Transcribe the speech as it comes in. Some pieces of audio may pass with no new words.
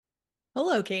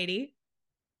Hello, Katie.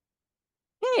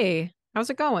 Hey, how's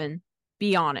it going?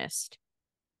 Be honest.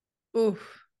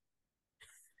 Oof,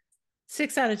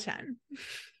 6 out of 10.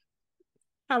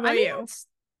 How I about mean, you?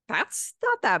 that's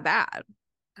not that bad.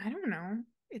 I don't know.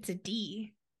 It's a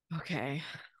D. Okay.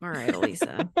 All right,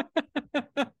 Elisa.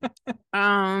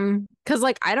 Because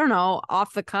like I don't know,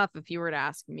 off the cuff, if you were to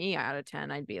ask me out of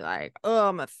 10, I'd be like, oh,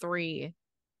 I'm a three.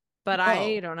 But I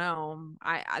Whoa. don't know.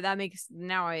 I that makes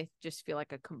now I just feel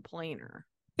like a complainer.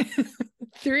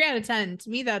 3 out of 10. To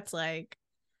me, that's like,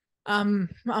 I'm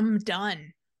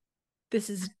done. This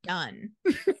is done.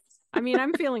 I mean,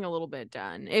 I'm feeling a little bit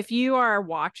done. If you are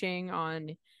watching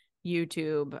on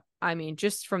YouTube, I mean,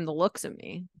 just from the looks of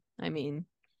me, I mean,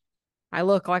 I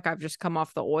look like I've just come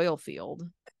off the oil field.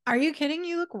 Are you kidding?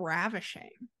 You look ravishing.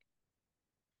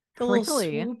 The little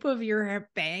Really? swoop of your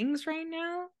bangs right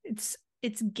now. It's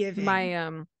giving.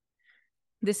 My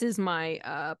this is my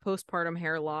postpartum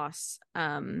hair loss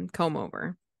comb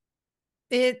over.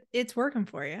 It's working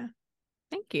for you.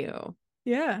 Thank you.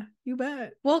 Yeah, you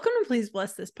bet. Welcome to Please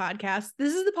Bless This podcast.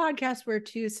 This is the podcast where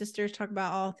two sisters talk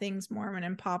about all things Mormon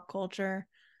and pop culture,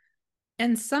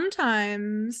 and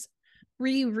sometimes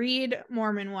reread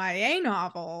Mormon YA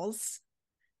novels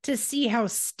to see how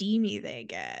steamy they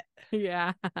get.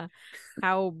 Yeah.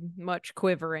 How much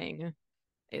quivering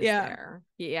is Yeah. there?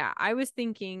 Yeah, I was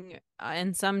thinking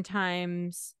and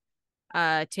sometimes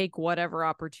take whatever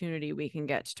opportunity we can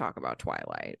get to talk about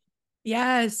Twilight.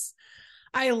 Yes.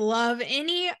 I love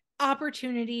any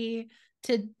opportunity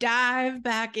to dive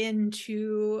back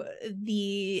into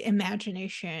the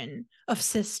imagination of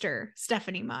sister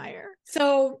Stephanie Meyer.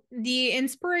 So, the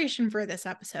inspiration for this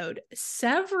episode,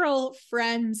 several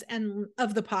friends and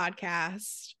of the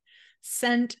podcast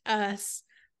sent us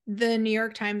the New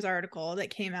York Times article that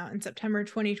came out in September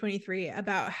 2023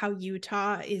 about how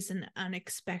Utah is an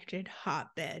unexpected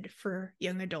hotbed for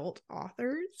young adult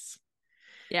authors.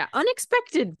 Yeah,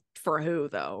 unexpected for who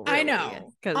though, I really?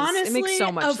 know. Because it makes Honestly,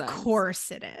 so much of sense.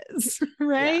 course it is,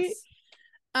 right?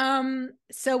 Yes.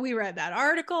 So we read that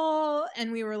article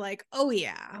and we were like, "Oh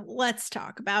yeah, let's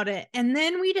talk about it." And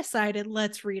then we decided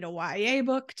let's read a YA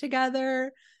book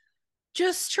together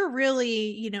just to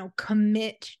really,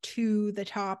 commit to the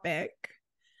topic.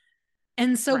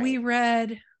 And so we Right.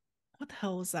 read, what the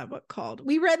hell was that book called?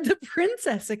 We read The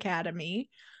Princess Academy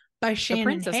by The Shannon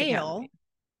Princess Hale. Academy.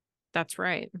 That's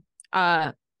right.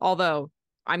 Although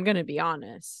I'm gonna be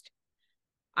honest,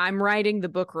 I'm writing the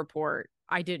book report.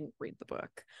 I didn't read the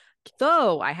book.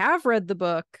 Though I have read the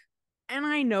book and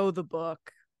I know the book.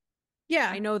 Yeah,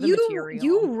 I know the you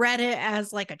material. read it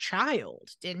as like a child,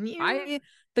 didn't you? I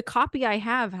the copy I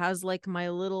have has like my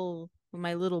little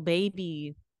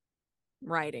baby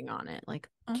writing on it. Like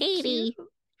Oh, cute. Katie.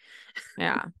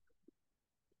 Yeah.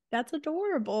 That's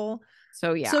adorable.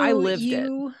 So yeah, I So lived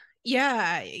it.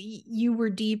 you were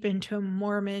deep into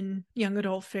Mormon young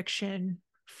adult fiction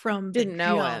from the Didn't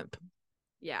know it. jump.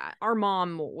 Yeah. Our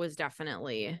mom was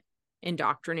definitely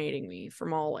indoctrinating me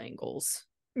from all angles.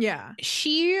 Yeah.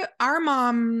 Our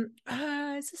mom,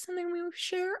 is this something we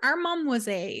share? Our mom was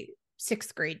a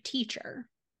sixth grade teacher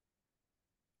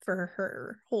for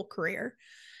her whole career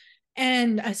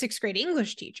and a sixth grade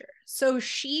English teacher. So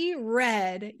she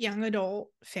read young adult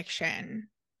fiction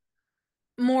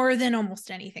more than almost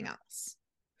anything else.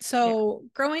 Yeah. So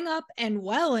growing up and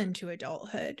well into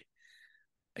adulthood,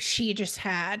 she just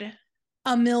had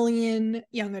a million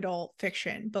young adult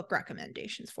fiction book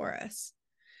recommendations for us.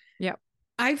 Yep.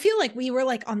 I feel like we were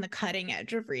like on the cutting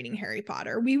edge of reading Harry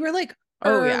Potter. We were like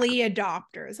Oh yeah. early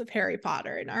adopters of Harry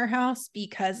Potter in our house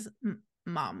because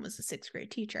mom was a sixth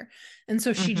grade teacher. And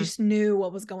so she Mm-hmm. just knew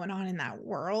what was going on in that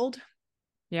world.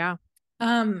 Yeah.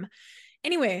 Um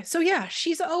anyway, so yeah,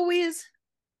 she's always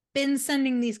been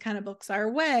sending these kind of books our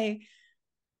way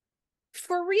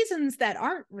for reasons that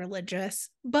aren't religious,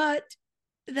 but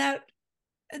that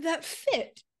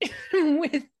fit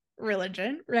with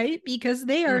religion, right? Because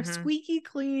they are Mm-hmm. squeaky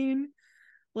clean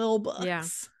little Yeah.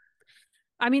 books.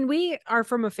 I mean, we are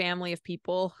from a family of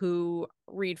people who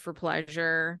read for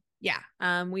pleasure. Yeah.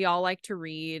 We all like to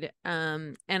read.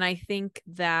 And I think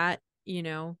that,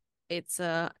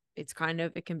 it's kind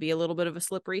of it can be a little bit of a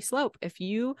slippery slope. If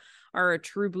you are a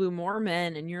true blue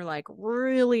Mormon and you're like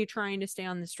really trying to stay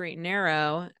on the straight and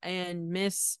narrow, and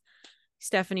Miss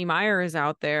Stephanie Meyer is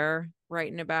out there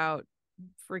writing about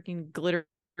freaking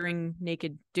glittering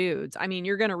naked dudes. I mean,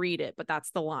 you're gonna read it, but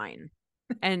that's the line.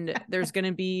 And there's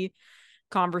gonna be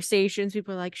conversations.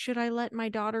 People are like, should I let my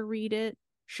daughter read it?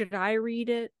 Should I read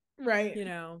it? Right. You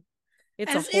know,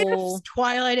 it's a As if whole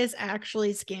Twilight is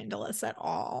actually scandalous at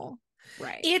all.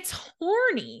 right. It's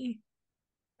horny.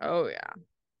 Oh yeah.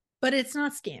 but it's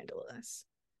not scandalous.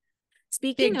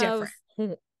 Speaking Big of,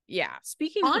 difference.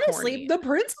 speaking of Honestly, horny, the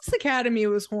Princess Academy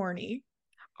was horny.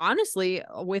 honestly,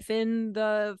 within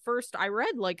the first, I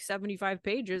read like 75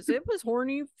 pages, it was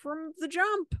horny from the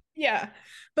jump. Yeah,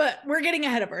 but we're getting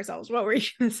ahead of ourselves. What were you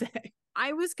going to say?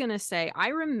 I was going to say, I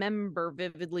remember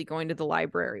vividly going to the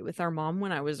library with our mom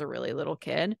when I was a really little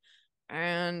kid.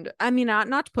 And I mean,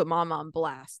 not to put mom on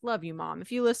blast. Love you, mom.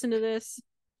 If you listen to this,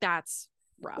 that's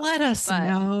rough. Let us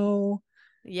know.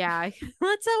 Yeah,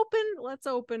 let's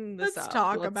open this Let's up.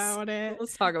 talk about it.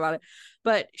 Let's talk about it.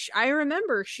 But I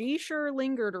remember she sure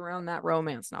lingered around that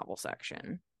romance novel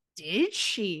section. Did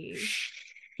she?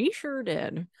 She sure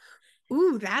did.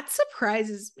 Ooh, that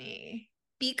surprises me,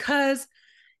 because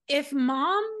if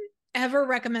mom ever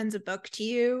recommends a book to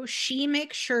you, she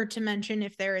makes sure to mention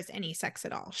if there is any sex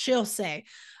at all. She'll say,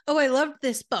 "Oh, I loved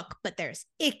this book, but there's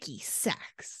icky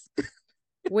sex."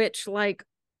 Which, like,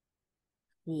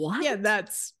 what? Yeah,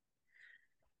 that's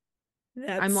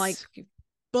I'm like,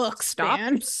 books, stop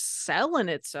man. selling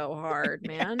it so hard,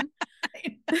 man.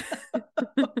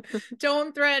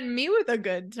 Don't threaten me with a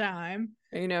good time.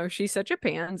 You know, she's such a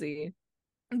pansy.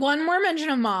 One more mention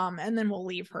of mom, and then we'll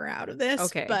leave her out of this.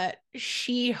 Okay. But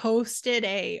she hosted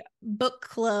a book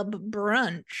club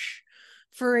brunch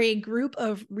for a group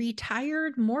of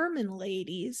retired Mormon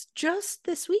ladies just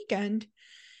this weekend,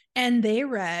 and they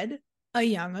read a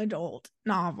young adult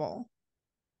novel.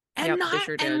 And yep, they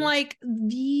sure did. And like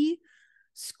the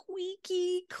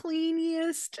squeaky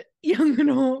cleanest young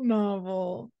adult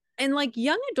novel. And like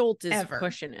young adult is ever.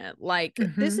 Pushing it. Like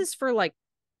this is for like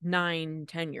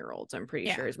 9-10-year-olds, I'm pretty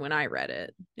sure, is when I read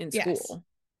it in school.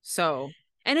 So,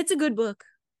 and it's a good book.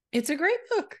 It's a great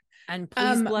book. And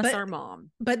please bless our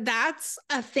mom. But that's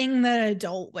a thing that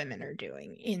adult women are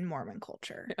doing in Mormon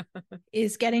culture,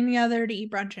 is getting together to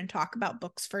eat brunch and talk about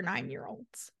books for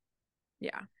 9-year-olds.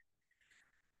 Yeah.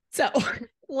 So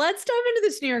let's dive into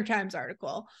this New York Times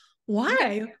article.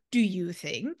 Why do you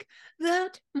think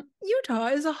that Utah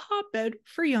is a hotbed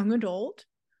for young adult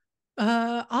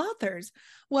authors?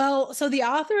 Well, so the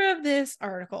author of this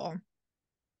article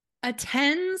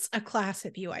attends a class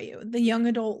at BYU, the young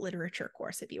adult literature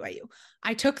course at BYU.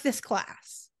 I took this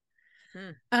class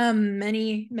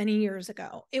many years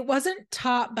ago. It wasn't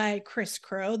taught by Chris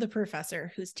Crow, the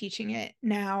professor who's teaching it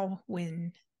now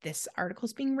when this article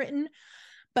is being written,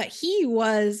 but he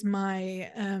was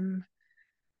my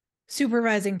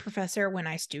supervising professor when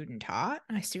I student taught.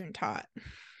 I student taught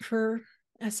for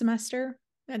a semester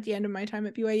at the end of my time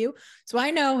at BYU. So I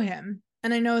know him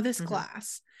and I know this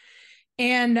class.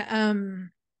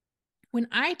 And when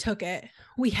I took it,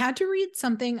 we had to read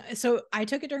something. So I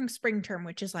took it during spring term,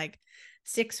 which is like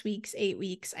 6 weeks, 8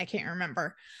 weeks. I can't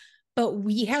remember. But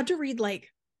we had to read like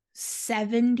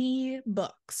 70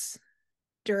 books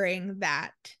during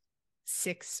that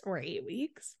 6 or 8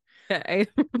 weeks. Okay.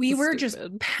 We were just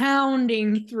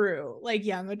pounding through like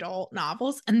young adult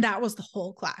novels, and that was the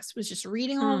whole class, was just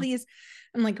reading all these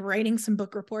and like writing some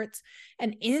book reports.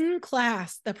 And in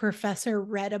class, the professor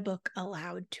read a book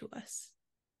aloud to us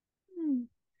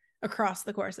across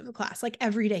the course of the class. Like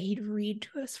every day he'd read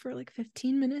to us for like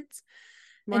 15 minutes.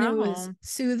 Wow. And it was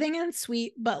soothing and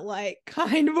sweet, but like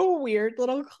kind of a weird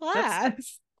little class.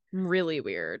 That's really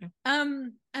weird.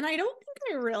 And I don't think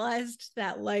I realized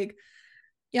that like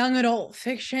young adult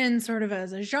fiction sort of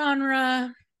as a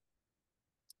genre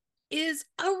is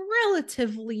a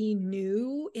relatively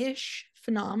new-ish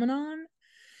phenomenon,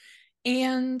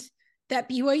 and that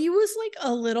BYU was like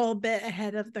a little bit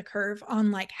ahead of the curve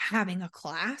on like having a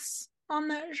class on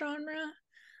that genre.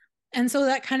 And so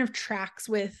that kind of tracks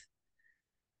with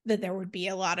that there would be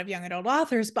a lot of young adult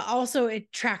authors, but also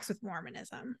it tracks with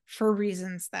Mormonism for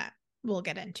reasons that we'll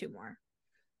get into more.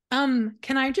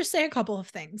 Can I just say a couple of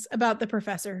things about the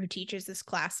professor who teaches this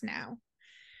class now?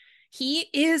 He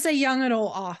is a young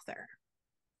adult author,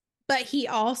 but he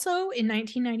also in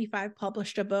 1995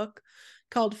 published a book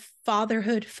called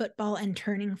Fatherhood, Football, and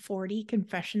Turning 40: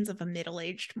 Confessions of a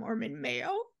Middle-Aged Mormon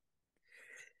Male.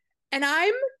 And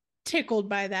I'm tickled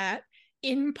by that,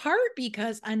 in part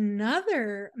because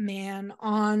another man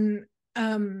on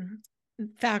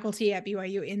faculty at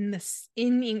BYU in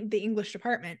the English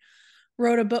department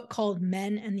wrote a book called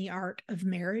Men and the Art of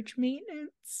Marriage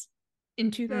Maintenance in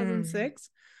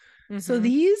 2006. So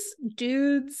these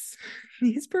dudes,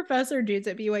 these professor dudes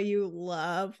at BYU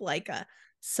love like a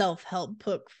self-help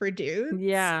book for dudes.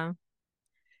 Yeah.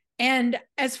 And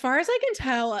as far as I can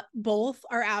tell, both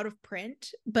are out of print.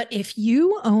 But if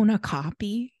you own a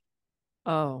copy,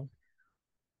 I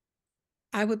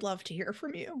would love to hear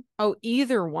from you. Oh,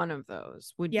 either one of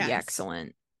those would be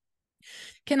excellent.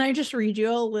 Can I just read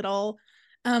you a little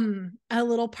A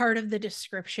little part of the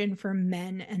description for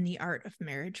Men and the Art of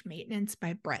Marriage Maintenance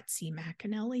by Brett C.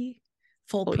 McAnally,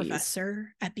 full Please.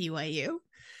 professor at BYU.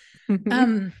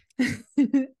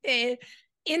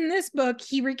 In this book,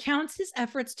 he recounts his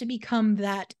efforts to become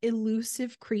that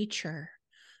elusive creature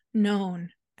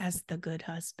known as the good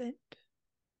husband.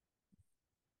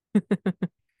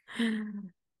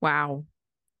 Wow.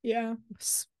 Yeah.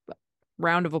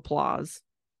 Round of applause.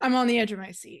 I'm on the edge of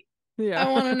my seat. Yeah.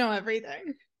 I want to know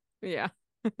everything. Yeah.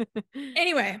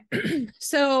 Anyway,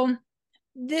 so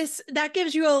that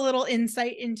gives you a little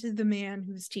insight into the man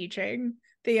who's teaching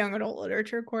the young adult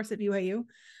literature course at BYU.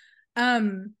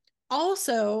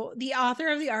 Also, the author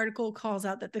of the article calls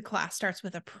out that the class starts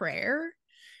with a prayer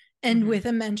and with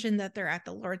a mention that they're at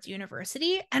the Lord's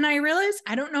University. And I realized,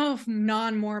 I don't know if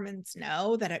non-Mormons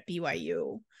know that at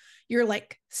BYU, you're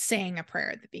like saying a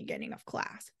prayer at the beginning of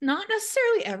class. Not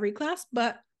necessarily every class,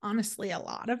 but honestly, a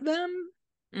lot of them.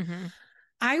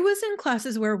 I was in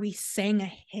classes where we sang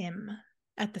a hymn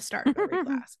at the start of every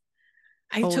class.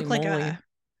 I took like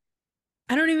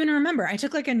I don't even remember. I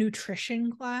took like a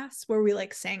nutrition class where we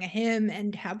like sang a hymn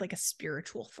and had like a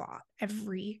spiritual thought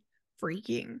every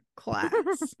freaking class.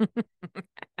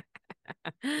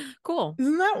 Cool.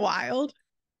 Isn't that wild?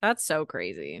 That's so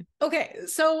crazy. Okay,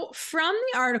 so from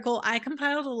the article, I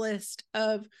compiled a list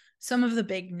of some of the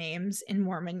big names in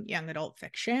Mormon young adult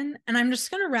fiction, and I'm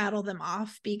just going to rattle them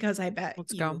off because I bet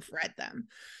you've read them.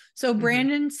 So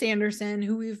Brandon Sanderson,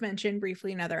 who we've mentioned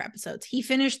briefly in other episodes, he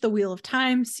finished the Wheel of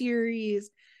Time series.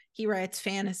 He writes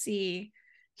fantasy.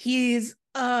 He's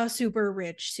a super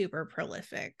rich, super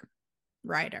prolific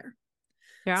writer.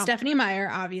 Yeah. Stephanie Meyer,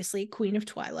 obviously, Queen of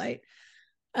Twilight.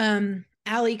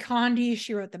 Ali Condi,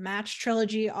 she wrote the Match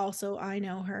trilogy. Also, I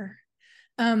know her.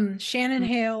 Shannon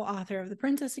Hale, author of the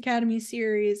Princess Academy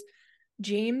series.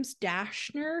 James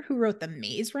Dashner, who wrote the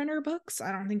Maze Runner books.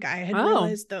 I don't think I had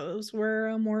realized those were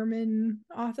a Mormon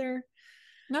author.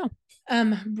 No.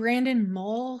 Brandon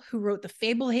Mull, who wrote the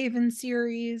Fablehaven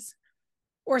series.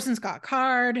 Orson Scott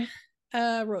Card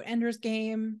wrote Ender's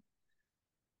Game.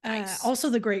 Nice.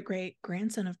 Also the great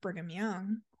grandson of Brigham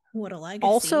Young. What a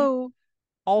legacy.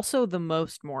 Also the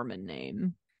most Mormon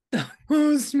name. The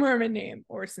most Mormon name,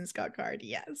 Orson Scott Card.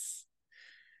 Yes.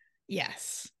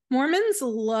 Mormons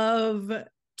love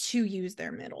to use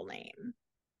their middle name.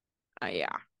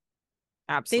 Yeah.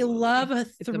 Absolutely. They love a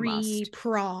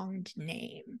three-pronged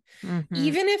name.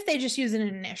 Even if they just use an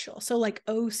initial. So like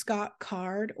O. Scott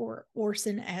Card or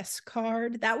Orson S.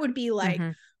 Card. That would be like,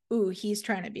 ooh, he's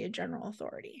trying to be a general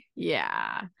authority.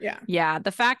 Yeah.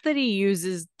 The fact that he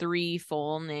uses 3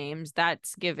 full names,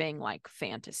 that's giving like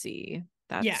fantasy.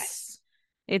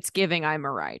 It's giving I'm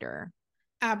a writer.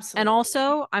 Absolutely. And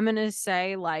also, I'm going to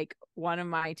say like one of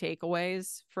my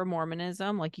takeaways for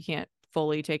Mormonism, like you can't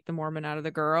fully take the Mormon out of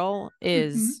the girl,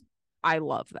 is I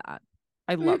love that.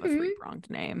 I love a 3-pronged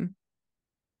name.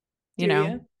 You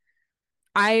know?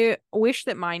 I wish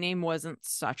that my name wasn't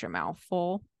such a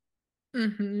mouthful.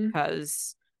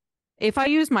 Because if I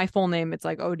use my full name, it's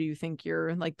like, oh, do you think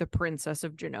you're like the Princess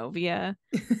of Genovia?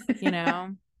 You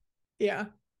know? Yeah.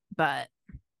 But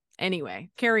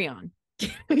anyway, carry on.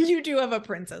 You do have a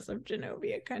Princess of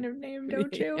Genovia kind of name,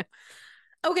 don't you?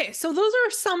 Okay, so those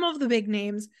are some of the big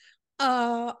names.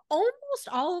 Almost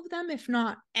all of them, if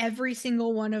not every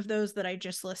single one of those that I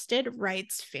just listed,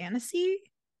 writes fantasy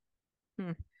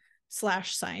 /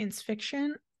 science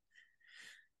fiction.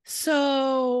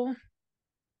 So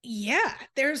yeah,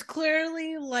 there's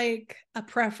clearly like a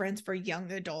preference for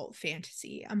young adult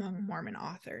fantasy among Mormon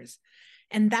authors.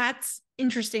 And that's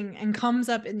interesting and comes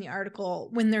up in the article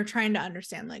when they're trying to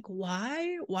understand like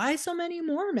why so many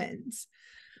Mormons.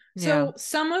 So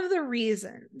some of the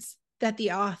reasons that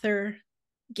the author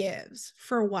gives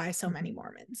for why so many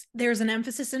Mormons. There's an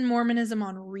emphasis in Mormonism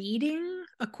on reading.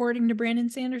 According to Brandon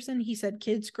Sanderson, he said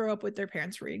kids grow up with their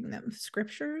parents reading them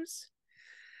scriptures.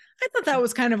 I thought that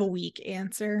was kind of a weak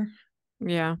answer.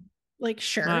 Yeah. Like,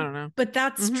 sure. I don't know. But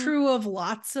that's true of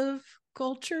lots of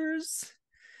cultures.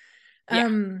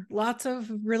 Lots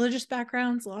of religious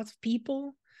backgrounds, lots of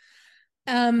people.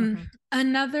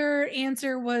 Another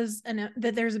answer was that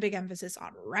there's a big emphasis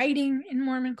on writing in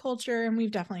Mormon culture, and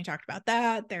we've definitely talked about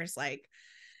that. There's like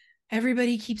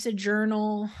everybody keeps a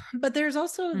journal, but there's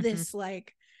also this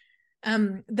like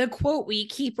the quote we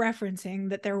keep referencing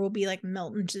that there will be like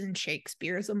Miltons and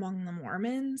Shakespeare's among the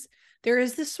Mormons. There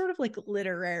is this sort of like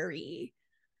literary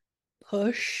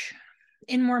push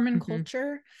in Mormon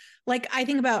culture. Like I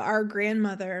think about our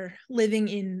grandmother living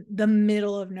in the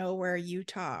middle of nowhere,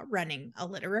 Utah, running a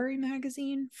literary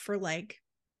magazine for like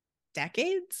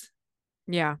decades.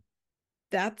 Yeah.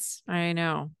 That's I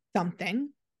know something.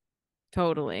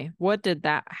 Totally. How did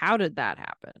that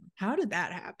happen? How did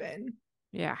that happen?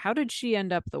 Yeah. How did she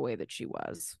end up the way that she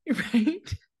was?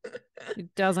 Right.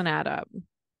 It doesn't add up.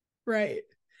 Right.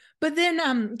 But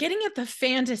then getting at the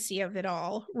fantasy of it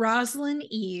all, Rosalind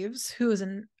Eves, who is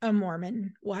a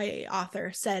Mormon YA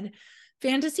author, said,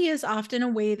 fantasy is often a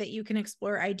way that you can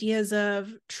explore ideas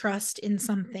of trust in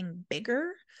something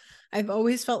bigger. I've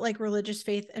always felt like religious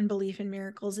faith and belief in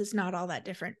miracles is not all that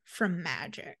different from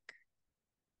magic.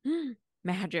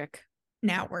 Magic.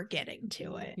 Now we're getting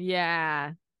to it.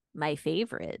 Yeah. My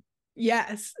favorite.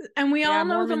 Yes. And we all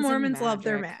know the Mormons and Mormons love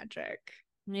their magic. magic.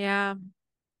 Yeah.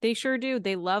 They sure do.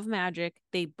 They love magic.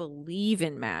 They believe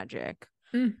in magic,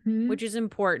 which is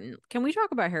important. Can we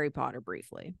talk about Harry Potter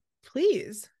briefly?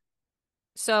 Please.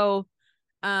 So,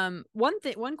 one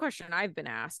question I've been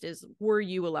asked is, were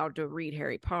you allowed to read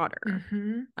Harry Potter?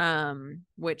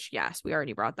 Which, yes, we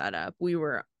already brought that up. We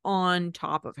were on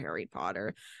top of Harry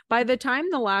Potter. By the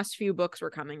time the last few books were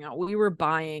coming out, we were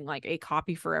buying like a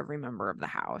copy for every member of the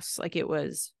house. Like, it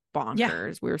was bonkers.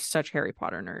 Yeah. We were such Harry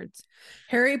Potter nerds.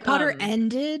 Harry Potter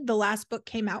ended. The last book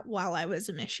came out while I was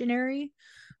a missionary.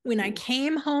 When I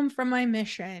came home from my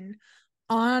mission,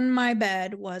 on my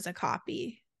bed was a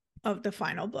copy of the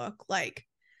final book. Like,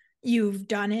 you've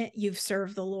done it. You've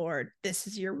served the Lord. This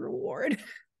is your reward.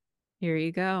 Here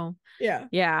you go. Yeah.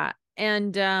 Yeah.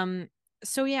 And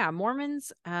so yeah,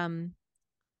 Mormons read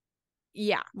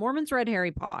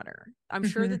Harry Potter. I'm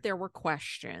sure that there were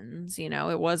questions, you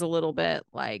know, it was a little bit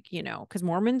like, you know, because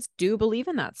Mormons do believe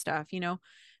in that stuff, you know.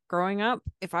 Growing up,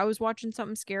 if I was watching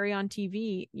something scary on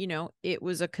TV, you know, it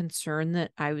was a concern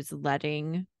that I was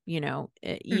letting, you know,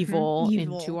 evil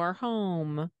into our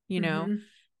home, you know.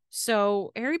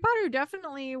 So Harry Potter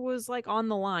definitely was like on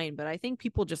the line, but I think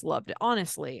people just loved it.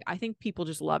 Honestly, I think people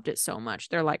just loved it so much.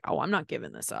 They're like, oh, I'm not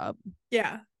giving this up.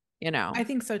 Yeah. You know, I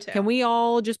think so too. Can we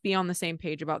all just be on the same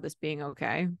page about this being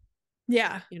okay?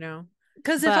 Yeah. You know,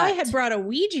 because if I had brought a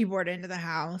Ouija board into the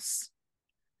house,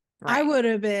 I would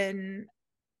have been,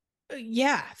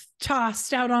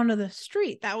 tossed out onto the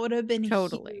street. That would have been a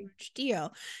huge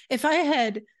deal. If I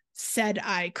had said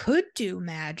I could do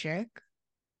magic,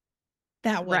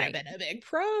 that would have been a big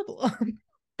problem.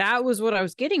 That was what I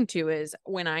was getting to, is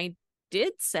when I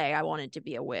did say I wanted to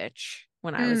be a witch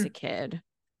when I was a kid,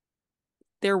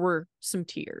 there were some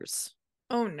tears.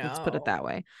 Oh no. Let's put it that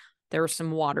way. There were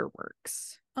some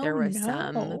waterworks. There was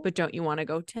some, but don't you want to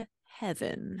go to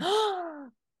heaven?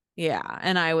 Yeah.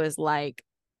 And I was like,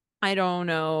 I don't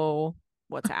know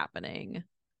what's happening.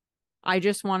 I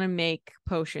just want to make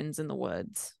potions in the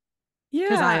woods. Yeah.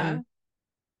 Because I'm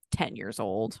 10 years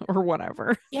old or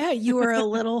whatever. Yeah, you were a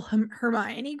little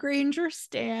Hermione Granger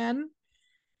stan.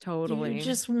 Totally. You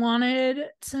just wanted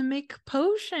to make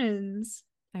potions.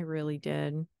 I really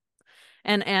did.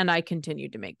 And I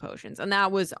continued to make potions. And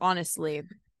that was honestly,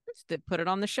 to put it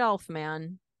on the shelf,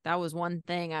 man. That was one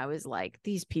thing I was like,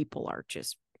 these people are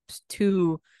just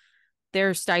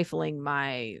they're stifling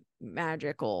my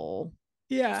magical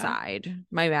side.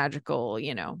 My magical,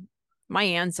 you know, my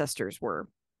ancestors were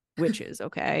witches,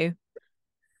 okay?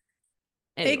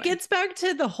 Anyway. It gets back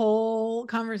to the whole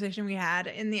conversation we had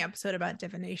in the episode about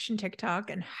divination TikTok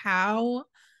and how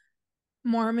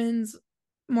Mormon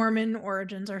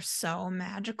origins are so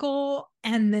magical,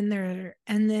 and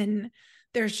then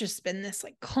there's just been this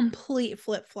like complete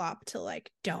flip-flop to like,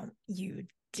 don't you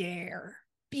dare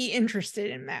be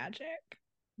interested in magic.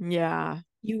 Yeah.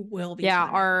 You will be.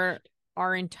 Yeah,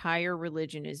 our entire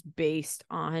religion is based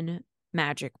on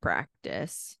magic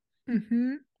practice,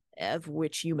 of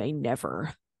which you may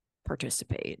never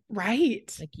participate.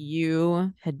 Right. Like,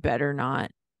 you had better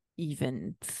not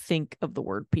even think of the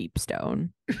word peepstone.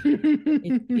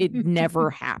 it never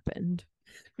happened.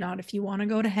 Not if you want to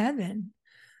go to heaven.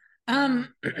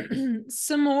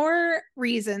 Some more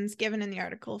reasons given in the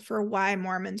article for why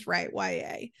Mormons write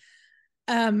YA.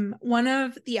 One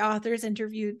of the authors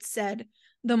interviewed said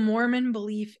the Mormon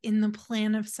belief in the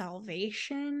plan of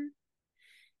salvation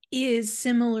is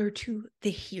similar to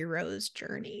the hero's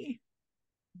journey.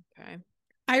 Okay.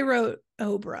 I wrote,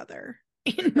 oh brother,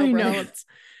 in my notes.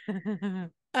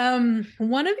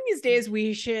 One of these days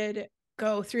we should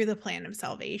go through the plan of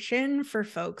salvation for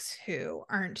folks who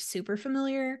aren't super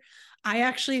familiar. I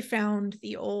actually found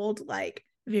the old like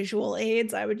visual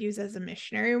aids I would use as a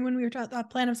missionary when we were taught the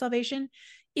plan of salvation.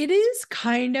 It is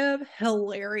kind of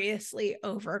hilariously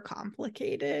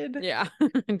overcomplicated. Yeah,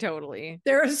 totally.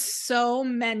 There are so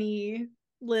many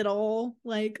little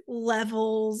like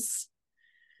levels.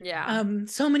 Yeah.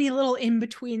 So many little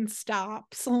in-between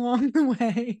stops along the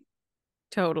way.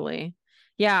 Totally.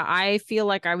 Yeah, I feel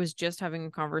like I was just having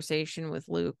a conversation with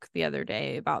Luke the other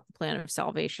day about the plan of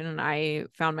salvation, and I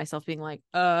found myself being like,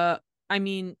 I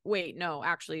mean, wait, no,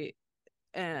 actually,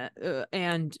 and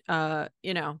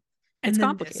you know, And it's then this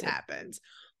complicated. happens.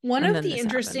 One And of then the this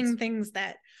interesting happens. things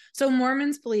that, so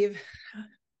Mormons believe,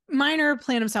 minor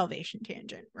plan of salvation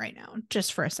tangent right now,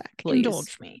 just for a sec, Please.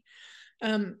 indulge me.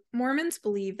 Mormons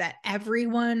believe that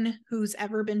everyone who's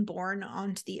ever been born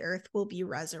onto the earth will be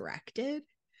resurrected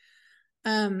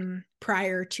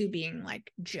prior to being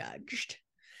like judged.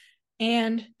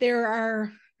 And there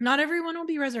are, not everyone will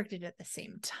be resurrected at the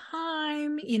same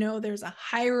time. You know, there's a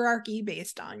hierarchy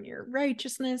based on your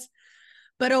righteousness,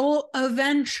 but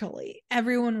eventually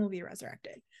everyone will be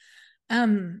resurrected.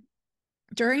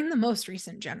 During the most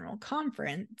recent general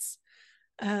conference,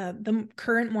 the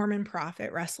current Mormon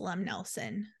prophet, Russell M.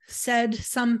 Nelson, said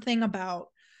something about,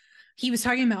 he was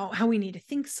talking about how we need to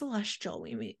think celestial.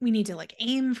 We need to like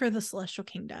aim for the celestial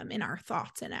kingdom in our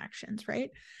thoughts and actions,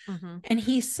 right? Mm-hmm. And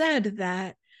he said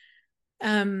that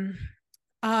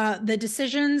the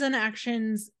decisions and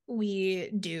actions we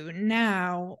do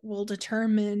now will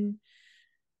determine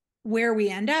where we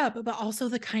end up, but also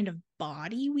the kind of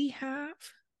body we have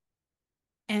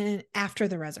and after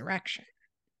the resurrection.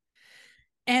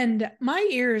 And my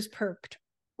ears perked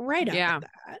right up Yeah. at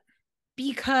that,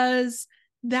 because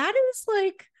that is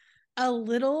like a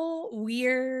little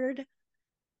weird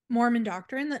Mormon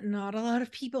doctrine that not a lot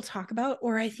of people talk about,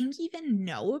 or I think even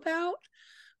know about,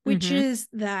 which Mm-hmm. is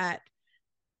that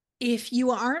if you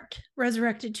aren't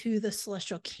resurrected to the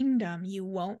celestial kingdom, you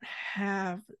won't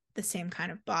have the same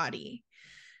kind of body.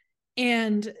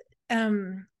 And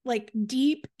like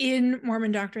deep in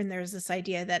Mormon doctrine, there's this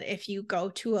idea that if you go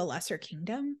to a lesser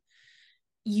kingdom,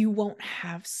 you won't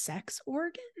have sex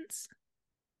organs.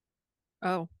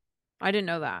 Oh, I didn't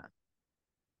know that.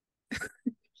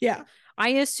 Yeah. I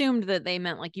assumed that they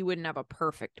meant like you wouldn't have a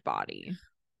perfect body.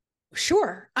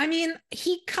 Sure. I mean,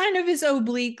 he kind of is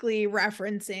obliquely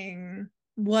referencing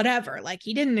whatever. Like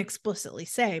he didn't explicitly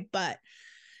say, but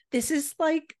this is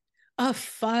like a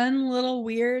fun little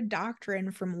weird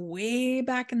doctrine from way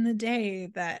back in the day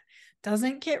that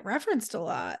doesn't get referenced a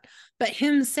lot. But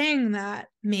him saying that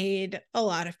made a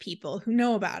lot of people who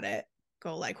know about it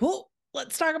go like, "Whoa,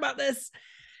 let's talk about this."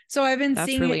 So I've been That's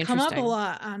seeing really it come up a interesting.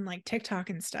 lot on like TikTok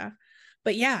and stuff.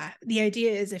 But yeah, the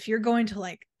idea is if you're going to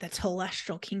like the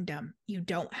celestial kingdom, you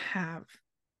don't have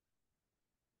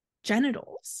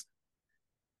genitals.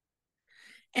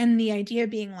 And the idea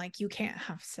being like you can't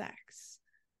have sex.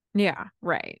 Yeah,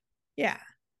 right. Yeah.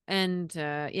 And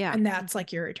yeah. And that's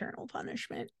like your eternal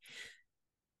punishment.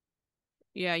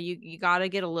 Yeah, you got to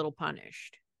get a little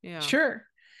punished. Yeah. Sure.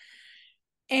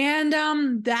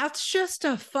 And that's just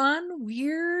a fun,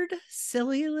 weird,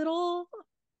 silly little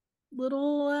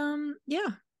yeah.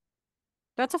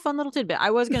 That's a fun little tidbit.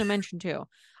 I was going to mention too.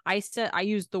 I said I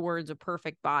used the words a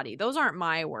perfect body. Those aren't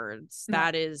my words. No.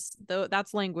 That is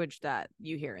that's language that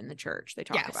you hear in the church. They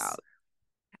talk Yes.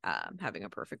 about having a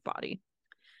perfect body.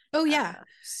 Oh yeah.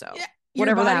 So Yeah. Your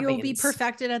whatever body that will be means.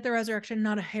 perfected at the resurrection,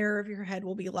 not a hair of your head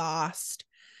will be lost.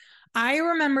 I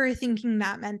remember thinking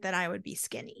that meant that I would be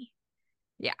skinny.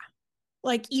 Yeah.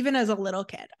 Like even as a little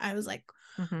kid, I was like,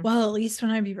 Mm-hmm. well, at least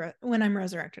when I'm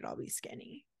resurrected, I'll be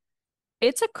skinny.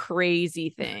 It's a crazy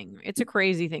thing. It's a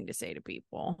crazy thing to say to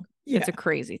people. It's Yeah. a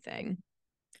crazy thing.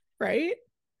 Right?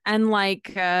 And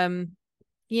like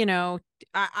you know,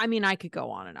 I mean, I could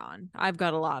go on and on. I've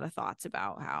got a lot of thoughts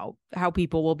about how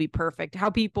people will be perfect, how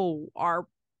people are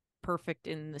perfect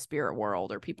in the spirit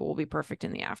world, or people will be perfect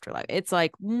in the afterlife. It's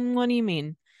like, what do you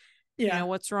mean? You know, Yeah.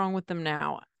 what's wrong with them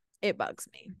now? It bugs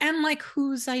me. And like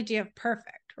whose idea of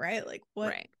perfect, right? Like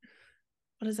Right.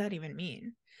 what does that even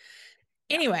mean?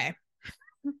 Yeah. Anyway,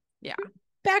 Yeah.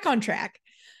 back on track.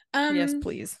 Yes, Um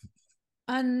please.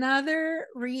 Another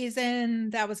reason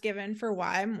that was given for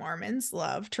why Mormons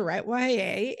love to write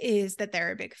YA is that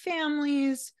there are big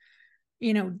families.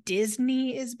 You know,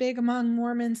 Disney is big among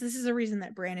Mormons. This is a reason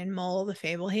that Brandon Mull, the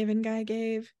Fablehaven guy,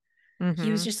 gave. He was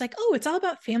Mm-hmm. just like, oh, it's all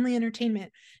about family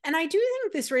entertainment. And I do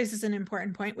think this raises an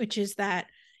important point, which is that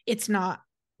it's not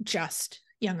just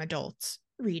young adults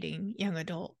reading young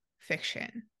adult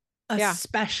fiction, Yeah.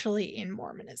 especially in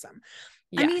Mormonism.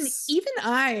 I mean, Yes. even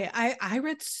I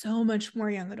read so much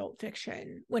more young adult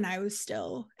fiction when I was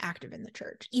still active in the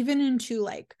church, even into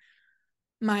like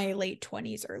my late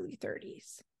 20s, early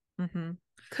 30s. Mm-hmm.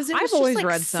 Because it I've was just always like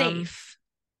read some. safe.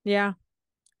 Yeah.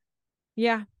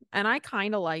 Yeah. And I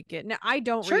kind of like it. Now, I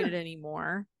don't read it Sure.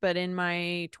 anymore, but in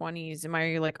my 20s, in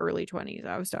my like early 20s,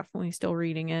 I was definitely still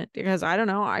reading it because I don't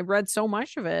know, I read so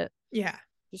much of it. Yeah.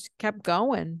 Just kept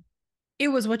going. It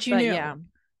was what you But knew. yeah,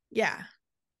 Yeah.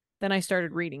 Then I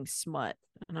started reading smut,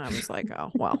 and I was like,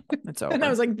 oh, well, it's over. And I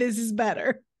was like, this is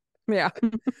better. Yeah.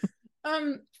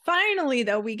 Finally,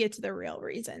 though, we get to the real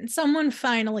reason. Someone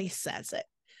finally says it.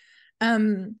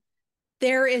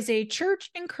 There is a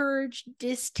church-encouraged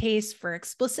distaste for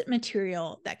explicit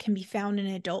material that can be found in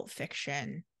adult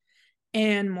fiction,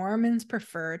 and Mormons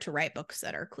prefer to write books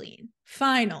that are clean.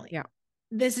 Finally. Yeah.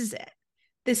 This is it.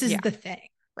 This is the thing,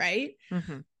 right?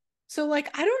 Mm-hmm. So,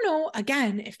 like, I don't know,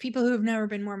 again, if people who have never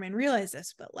been Mormon realize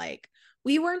this, but, like,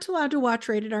 we weren't allowed to watch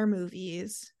rated R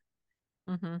movies.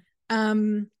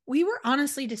 Mm-hmm. We were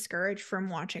honestly discouraged from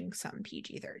watching some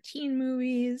PG-13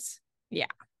 movies. Yeah.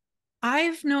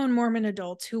 I've known Mormon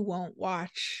adults who won't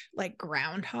watch, like,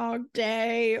 Groundhog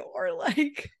Day or,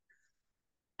 like,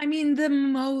 I mean, the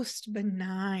most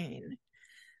benign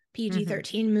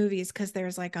PG-13 movies because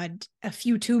there's, like, a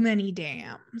few too many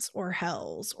dams or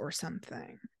hells or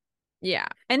something. Yeah.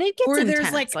 And it gets or intense.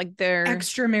 There's, like there's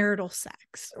extramarital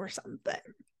sex or something.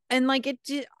 And, like,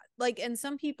 and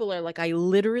some people are like, I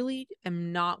literally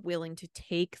am not willing to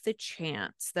take the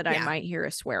chance that I might hear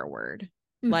a swear word.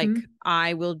 Mm-hmm. Like,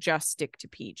 I will just stick to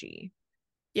PG.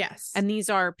 Yes. And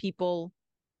these are people,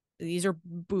 these are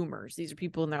boomers. These are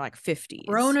people in their, like, 50s.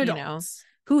 Grown adults. You know,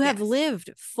 who have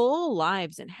lived full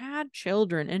lives and had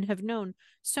children and have known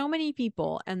so many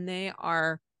people. And they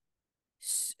are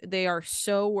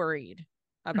so worried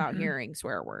about hearing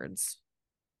swear words,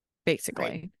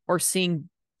 basically, or seeing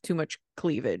too much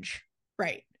cleavage.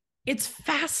 Right. It's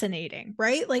fascinating,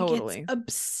 right? Like, totally. It's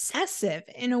obsessive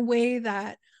in a way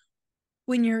that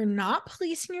when you're not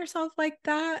policing yourself like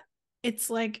that,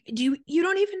 it's like you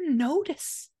don't even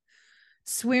notice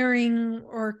swearing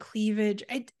or cleavage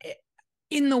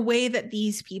in the way that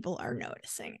these people are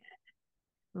noticing it.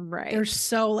 Right. They're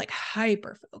so, like,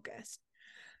 hyper focused.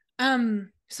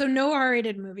 So no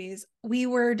R-rated movies. We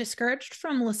were discouraged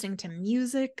from listening to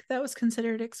music that was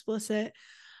considered explicit.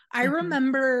 I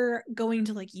remember going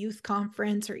to, like, youth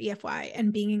conference or EFY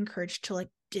and being encouraged to, like,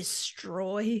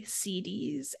 destroy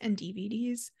CDs and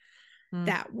DVDs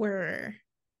that were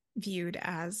viewed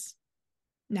as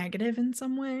negative in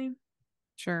some way.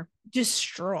 Sure.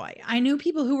 Destroy. I knew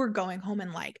people who were going home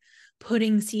and, like,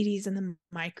 putting CDs in the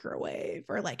microwave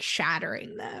or, like,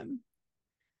 shattering them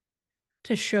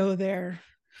to show their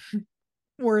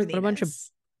worthiness. What a bunch of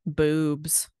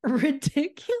boobs.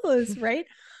 Ridiculous, right?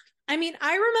 I mean,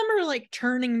 I remember, like,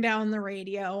 turning down the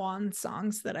radio on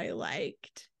songs that I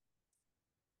liked.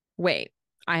 Wait,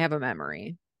 I have a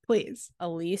memory. Please.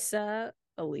 Elisa.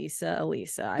 I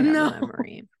have a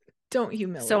memory. Don't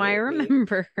humiliate So I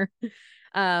remember me.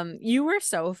 You were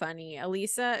so funny.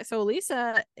 Elisa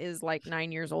is, like,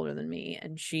 9 years older than me,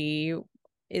 and she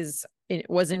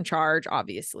was in charge,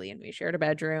 obviously, and we shared a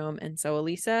bedroom. And so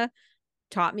Elisa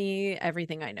taught me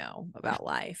everything I know about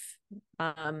life.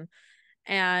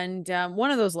 And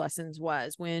one of those lessons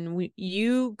was when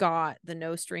you got the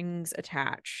No Strings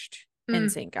Attached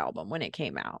NSYNC album when it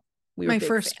came out. We were my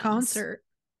first fans. concert.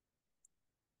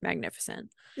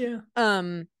 Magnificent. Yeah.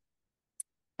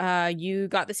 You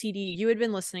got the CD. You had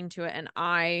been listening to it, and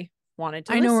I wanted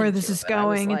to. I know where this is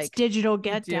going. It's Digital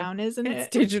Get Down, isn't it? It's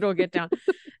Digital Get Down.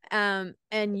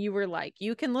 And you were like,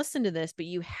 you can listen to this, but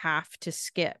you have to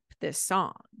skip this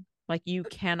song. Like, you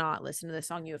cannot listen to this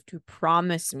song. You have to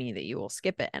promise me that you will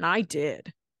skip it. And I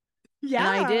did. Yeah.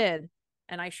 And I did.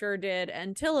 And I sure did,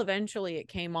 until eventually it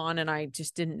came on and I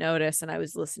just didn't notice. And I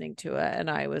was listening to it and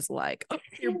I was like,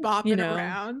 you're bopping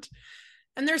around.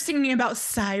 And they're singing about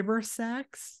cyber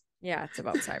sex. Yeah, it's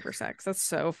about cyber sex. That's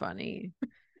so funny.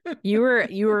 You were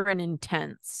an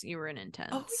intense.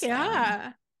 Oh,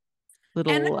 yeah.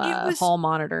 Little hall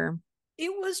monitor.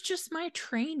 It was just my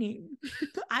training.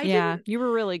 You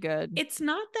were really good. It's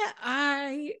not that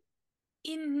I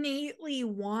innately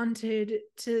wanted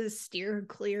to steer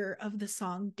clear of the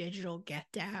song Digital Get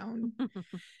Down.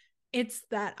 It's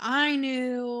that I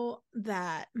knew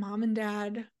that mom and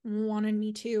dad wanted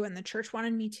me to, and the church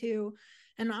wanted me to,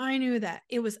 and I knew that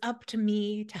it was up to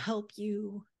me to help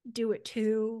you do it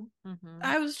too.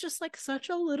 I was just, like, such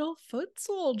a little foot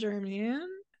soldier, man.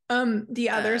 The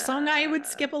other song I would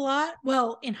skip a lot.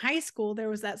 Well, in high school, there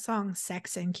was that song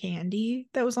Sex and Candy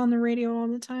that was on the radio all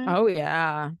the time. Oh,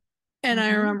 yeah. And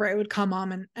I remember I would come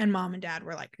home and mom and dad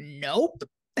were like, nope.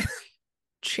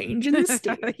 Changing the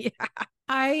state. Yeah.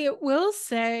 I will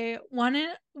say one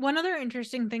other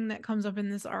interesting thing that comes up in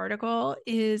this article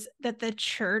is that the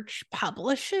church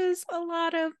publishes a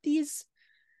lot of its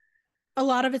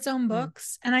own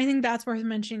books. And I think that's worth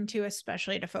mentioning too,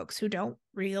 especially to folks who don't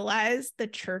realize the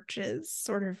church's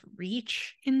sort of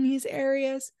reach in these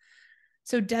areas.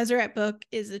 So Deseret Book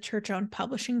is a church-owned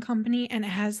publishing company, and it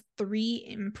has 3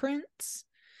 imprints.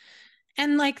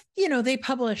 And like, you know, they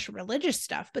publish religious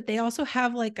stuff, but they also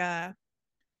have like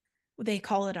they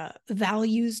call it a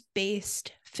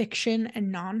values-based fiction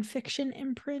and nonfiction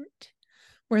imprint,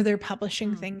 where they're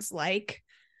publishing things like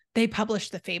they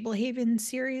publish the Fablehaven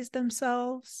series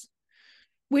themselves,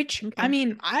 which I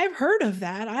mean, I've heard of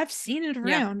that. I've seen it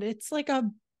around. It's like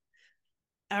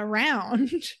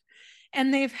around.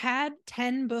 And they've had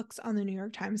 10 books on the New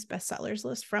York Times bestsellers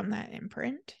list from that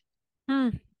imprint.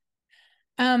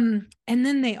 And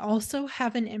then they also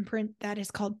have an imprint that is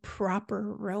called Proper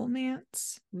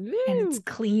Romance. Woo. And it's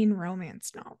clean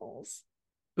romance novels.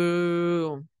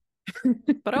 Boo.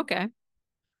 But okay.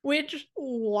 Which,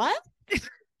 what?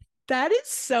 That is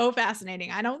so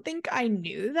fascinating. I don't think I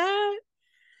knew that.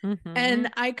 And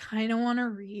I kind of want to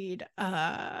read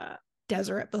a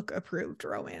Deseret Book approved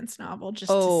romance novel just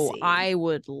to see. I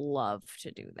would love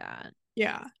to do that.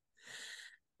 Yeah.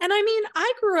 And I mean,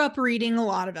 I grew up reading a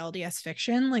lot of LDS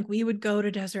fiction. Like, we would go to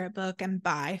Deseret Book and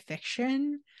buy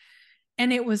fiction.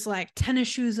 And it was like Tennis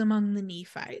Shoes Among the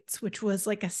Nephites, which was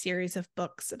like a series of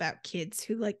books about kids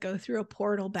who like go through a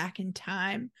portal back in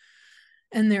time.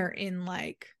 And they're in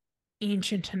like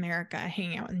ancient America,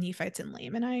 hanging out with Nephites and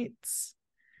Lamanites.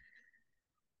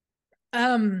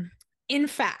 In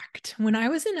fact, when I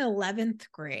was in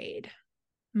 11th grade,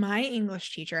 my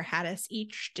English teacher had us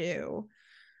each do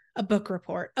a book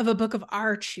report of a book of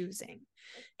our choosing.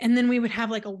 And then we would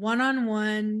have like a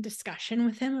one-on-one discussion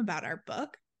with him about our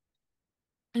book.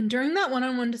 And during that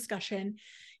one-on-one discussion,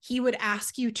 he would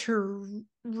ask you to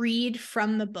read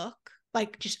from the book,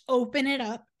 like just open it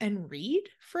up and read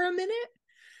for a minute.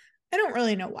 I don't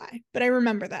really know why, but I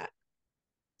remember that.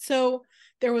 So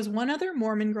there was one other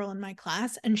Mormon girl in my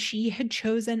class, and she had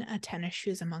chosen a Tennis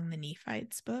Shoes Among the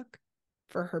Nephites book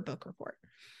for her book report.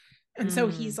 And so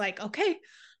he's like, okay,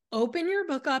 open your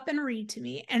book up and read to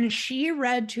me. And she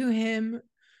read to him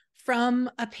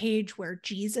from a page where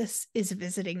Jesus is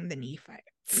visiting the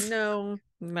Nephites. No,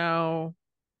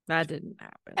 that didn't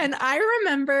happen. And I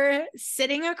remember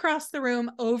sitting across the room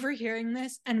overhearing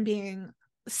this and being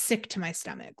sick to my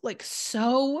stomach, like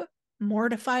so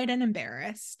mortified and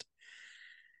embarrassed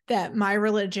that my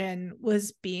religion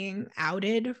was being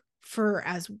outed for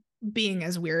as being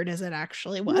as weird as it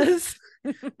actually was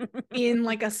in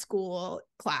like a school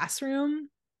classroom.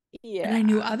 Yeah. And I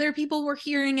knew other people were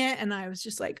hearing it, and I was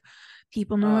just like,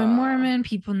 people know I'm Mormon,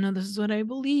 people know this is what I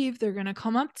believe. They're gonna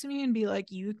come up to me and be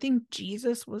like, you think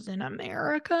Jesus was in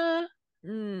America?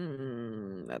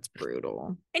 That's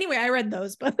brutal. Anyway, I read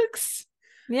those books.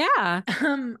 Yeah.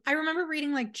 I remember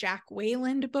reading like Jack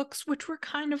Wayland books, which were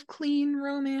kind of clean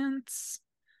romance.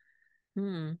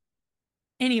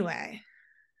 Anyway,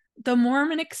 the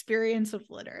Mormon experience of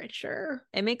literature.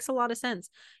 It makes a lot of sense.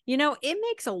 You know, it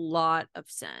makes a lot of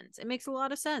sense. It makes a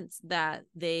lot of sense that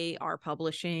they are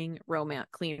publishing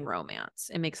clean romance.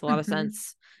 It makes a lot of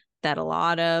sense that a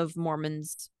lot of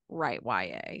Mormons write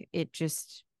YA. It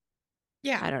just,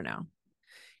 I don't know.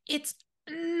 It's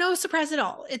no surprise at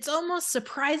all. It's almost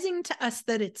surprising to us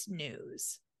that it's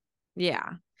news. Yeah.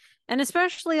 And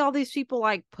especially all these people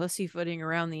like pussyfooting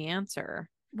around the answer.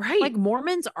 Right. Like,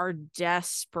 Mormons are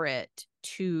desperate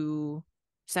to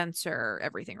censor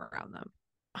everything around them.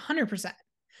 100%.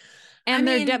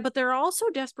 And but they're also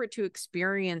desperate to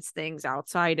experience things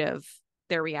outside of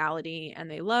their reality, and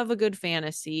they love a good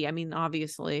fantasy. I mean,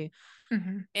 obviously.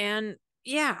 And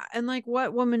yeah, and like,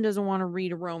 what woman doesn't want to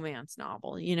read a romance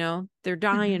novel? You know, they're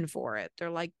dying for it. They're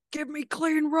like, give me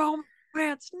clean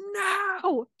romance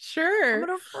now. Sure. I'm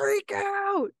gonna freak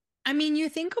out. I mean, you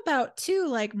think about too,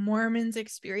 like Mormons'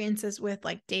 experiences with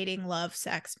like dating, love,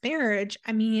 sex, marriage.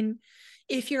 I mean,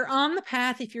 if you're on the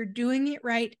path, if you're doing it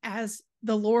right as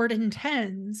the Lord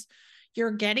intends,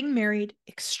 you're getting married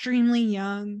extremely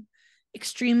young,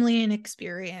 extremely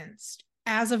inexperienced,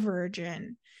 as a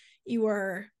virgin. You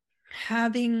are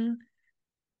having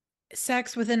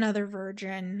sex with another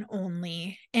virgin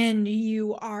only, and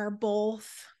you are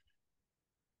both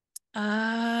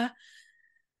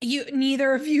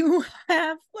neither of you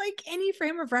have like any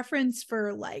frame of reference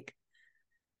for like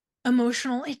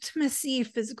emotional intimacy,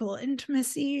 physical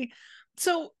intimacy.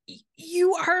 So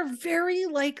you are very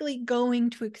likely going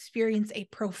to experience a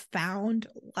profound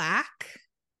lack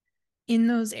in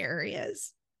those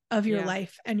areas of your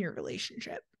life and your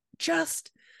relationship,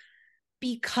 just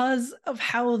because of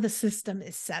how the system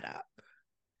is set up.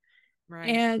 Right.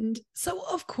 And so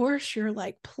of course you're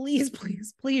like, please,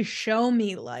 please, please show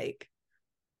me like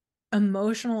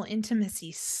emotional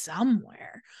intimacy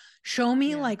somewhere. Show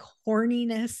me like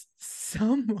horniness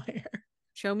somewhere.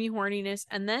 Show me horniness.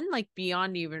 And then like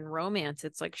beyond even romance,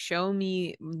 it's like, show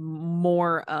me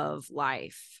more of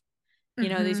life You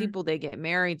know, these Mm-hmm. people, they get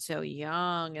married so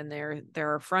young and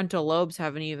their frontal lobes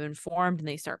haven't even formed and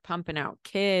they start pumping out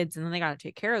kids and then they got to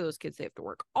take care of those kids. They have to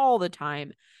work all the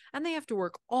time and they have to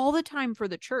work all the time for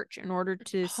the church in order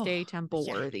to Oh, stay temple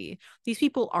yeah. worthy. These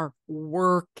people are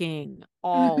working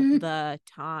all Mm-hmm. the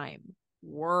time,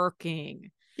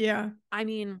 working. Yeah. I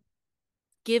mean,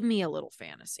 give me a little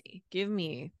fantasy. Give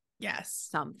me Yes.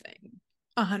 something.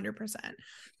 100%.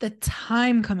 The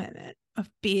time commitment of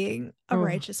being a Oh,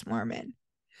 righteous Mormon.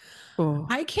 oh,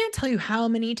 I can't tell you how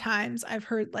many times I've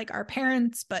heard like our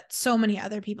parents, but so many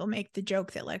other people make the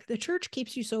joke that like the church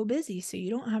keeps you so busy so you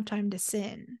don't have time to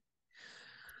sin.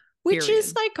 Which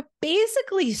is period. like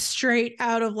basically straight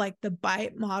out of like the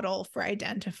bite model for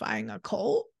identifying a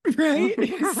cult, right?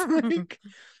 It's like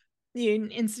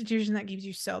an institution that keeps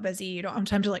you so busy you don't have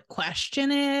time to like question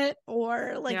it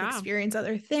or like Yeah. experience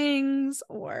other things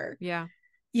or Yeah.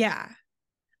 yeah.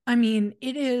 I mean,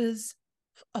 it is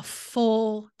a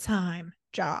full-time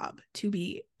job to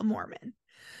be a Mormon.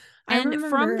 I And from the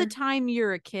remember, time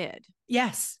you're a kid,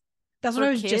 yes, that's what for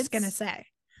I was just gonna kids, say.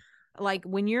 like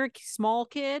when you're a small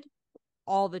kid,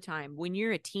 all the time. When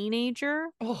you're a teenager,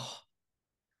 Oh,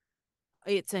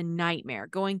 it's a nightmare.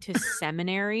 Going to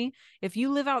seminary, if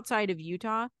you live outside of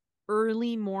Utah,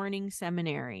 early morning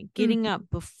seminary, getting mhm. up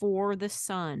before the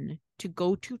sun to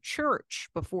go to church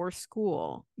before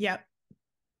school, Yep,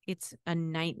 it's a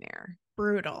nightmare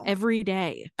brutal. every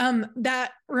day.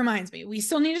 That reminds me, we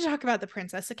still need to talk about the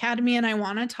Princess Academy, and I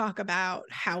want to talk about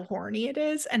how horny it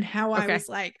is and how I Okay. was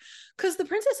like, because the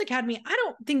Princess Academy, I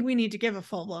don't think we need to give a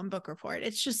full-blown book report.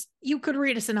 It's just you could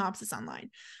read a synopsis online,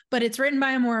 but it's written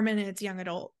by a Mormon and it's young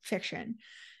adult fiction.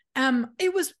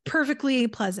 It was perfectly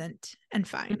pleasant and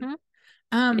fine.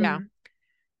 Mm-hmm. Yeah. Um,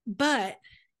 but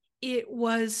it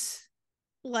was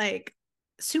like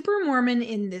super Mormon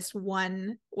in this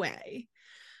one way,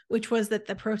 which was that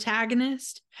the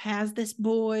protagonist has this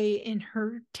boy in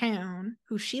her town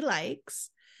who she likes.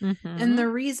 And Mm-hmm. the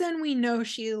reason we know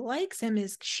she likes him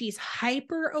is she's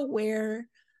hyper aware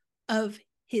of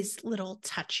his little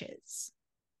touches.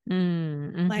 Like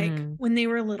Mm-hmm. when they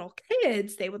were little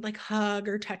kids, they would like hug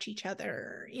or touch each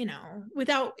other, you know,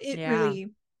 without it Yeah.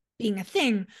 really being a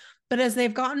thing. But as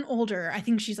they've gotten older, I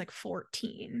think she's like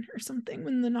 14 or something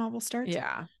when the novel starts.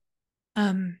 Yeah.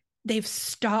 They've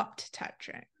stopped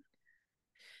touching.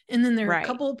 And then there are a Right.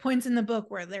 couple of points in the book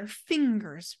where their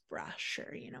fingers brush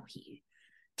or, you know, he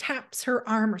taps her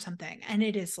arm or something. And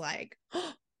it is like,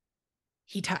 oh,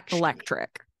 he touched me.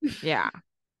 Electric. Yeah.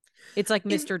 It's like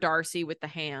And Mr. Darcy with the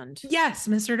hand. yes,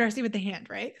 Mr. Darcy with the hand,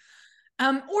 right?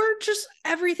 Or just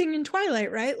everything in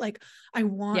Twilight, right? Like, I Yeah.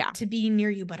 want to be near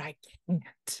you, but I can't.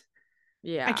 I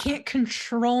Yeah. can't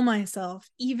control myself,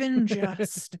 even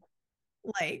just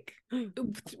like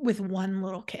with one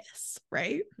little kiss,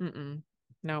 right? Mm-mm.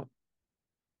 No.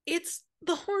 It's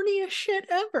the horniest shit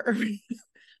ever.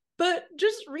 But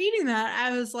just reading that,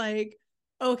 I was like,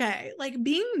 okay, like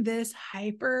being this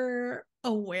hyper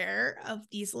aware of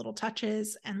these little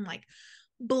touches and like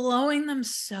blowing them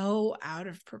so out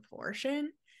of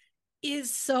proportion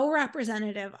is so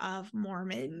representative of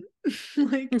Mormon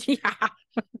like Yeah.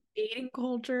 dating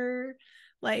culture,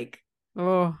 like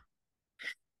Oh,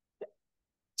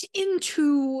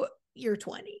 into your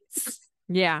 20s.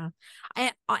 yeah.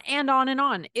 And on and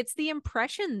on. It's the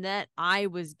impression that I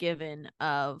was given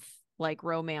of like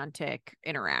romantic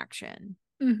interaction.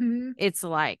 Mm-hmm. It's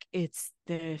like it's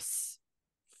this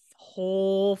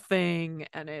whole thing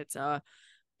and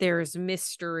there's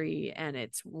mystery and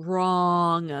it's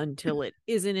wrong until it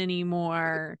isn't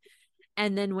anymore.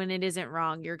 And then when it isn't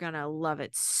wrong, you're gonna love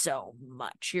it so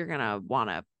much. You're gonna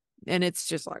wanna, and it's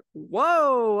just like,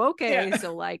 whoa, okay. Yeah.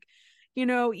 So like, you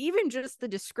know, even just the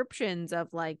descriptions of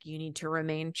like you need to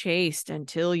remain chaste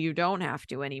until you don't have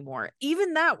to anymore.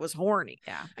 Even that was horny.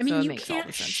 Yeah. I So mean, it you makes all the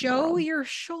can't sense in the show world. your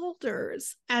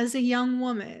shoulders as a young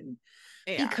woman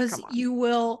Yeah, because come on. you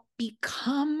will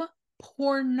become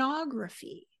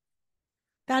pornography.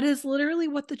 That is literally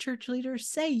what the church leaders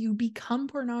say. You become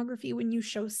pornography when you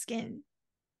show skin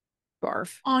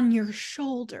Barf. on your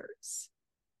shoulders.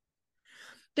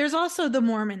 There's also the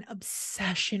Mormon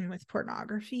obsession with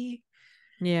pornography.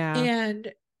 Yeah.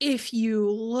 And if you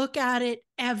look at it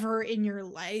ever in your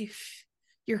life,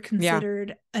 you're Yeah.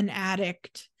 considered an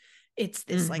addict. It's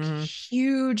this like Mm-hmm.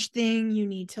 huge thing you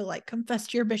need to like confess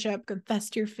to your bishop, confess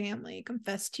to your family,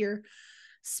 confess to your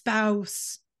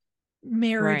spouse.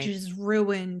 Marriage Right. is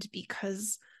ruined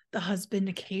because the husband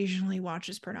occasionally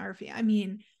watches pornography. I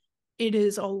mean, it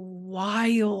is a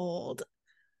wild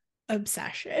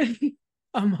obsession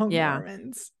among Yeah.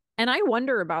 Mormons. And I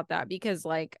wonder about that because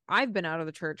like I've been out of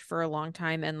the church for a long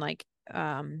time and like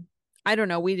I don't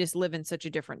know, we just live in such a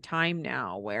different time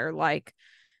now where like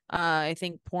I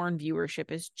think porn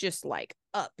viewership is just like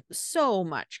up so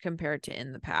much compared to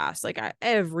in the past. Like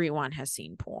everyone has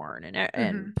seen porn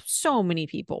and so many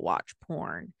people watch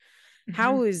porn.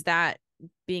 How is that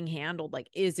being handled? Like,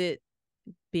 is it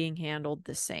being handled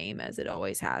the same as it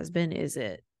always has been? Is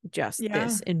it just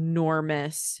this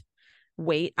enormous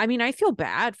weight? I mean, I feel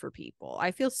bad for people.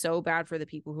 I feel so bad for the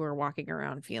people who are walking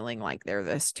around feeling like they're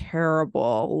this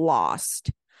terrible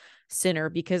lost sinner,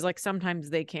 because like sometimes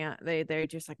they can't, they're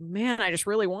just like, man, I just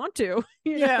really want to,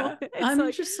 you know. It's I'm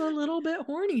like, just a little bit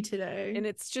horny today, and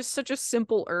it's just such a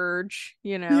simple urge,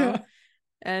 you know. yeah.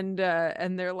 And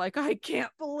they're like, I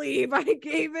can't believe I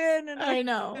gave in, and I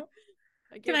know.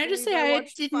 I Can can't I just believe say I I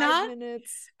watched did 5 not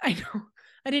minutes. I know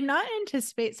I did not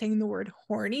anticipate saying the word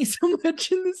horny so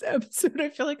much in this episode. I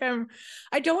feel like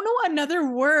I don't know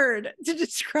another word to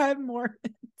describe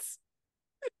Mormons.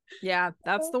 Yeah,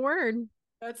 that's the word.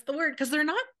 That's the word, because they're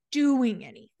not doing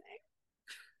anything.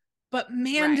 But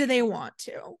man, do they want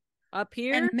to. Up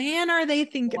here, and man, are they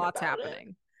thinking lots about happening.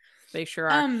 it. They sure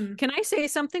are. Can I say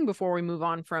something before we move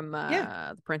on from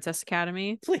the Princess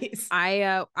Academy? Please.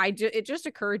 It just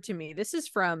occurred to me. This is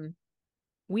from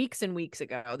weeks and weeks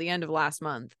ago, the end of last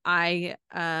month. I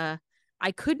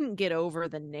couldn't get over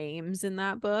the names in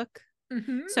that book.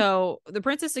 So the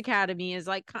Princess Academy is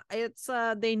like, it's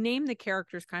they name the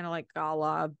characters kind of like a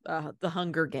la the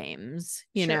Hunger Games.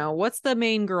 You know, what's the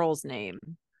main girl's name?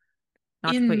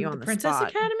 Not to put you on the Princess spot.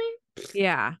 Academy?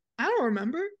 Yeah. I don't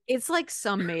remember. It's like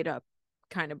some made up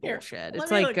kind of bullshit. Here,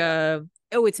 it's like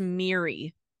it's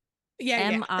Miri. Yeah,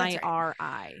 Miri.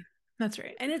 That's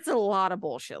right. And it's a lot of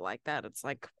bullshit like that. It's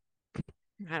like,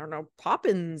 I don't know,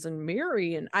 Poppins and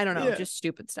Miri and I don't know, just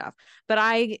stupid stuff. But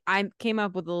I came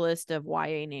up with a list of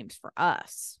YA names for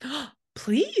us.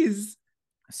 Please.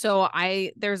 So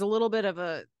there's a little bit of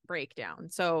a breakdown.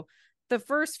 So the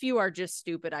first few are just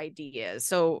stupid ideas.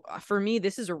 So for me,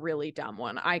 this is a really dumb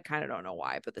one. I kind of don't know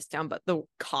why I put this down, but the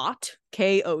KOT,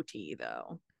 K-O-T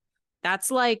though.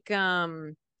 That's like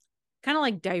kind of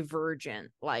like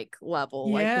Divergent like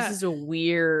level. Like this is a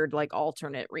weird like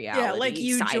alternate reality. Yeah, like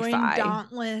you sci-fi. join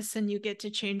Dauntless and you get to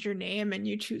change your name and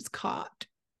you choose KOT.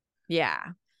 Yeah.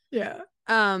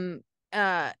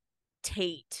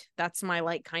 Tate. That's my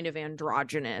like kind of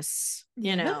androgynous,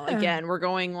 you know. Again, we're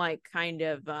going like kind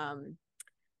of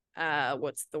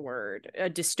what's the word? A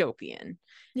dystopian.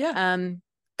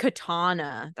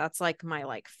 Katana. That's like my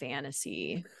like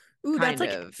fantasy. Ooh, that's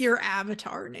like your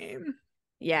avatar name.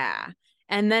 Yeah.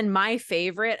 And then my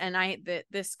favorite, and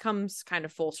this comes kind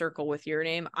of full circle with your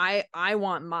name. I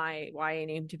want my YA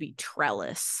name to be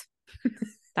Trellis.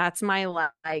 That's my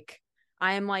like,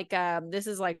 I am like this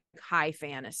is like high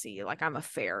fantasy, like I'm a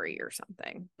fairy or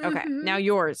something. Okay, now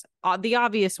yours. The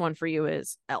obvious one for you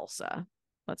is Elsa.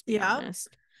 Let's be honest.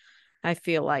 I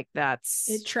feel like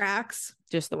it tracks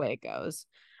just the way it goes.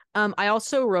 I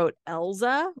also wrote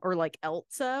Elza or like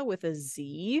Elsa with a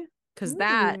Z, because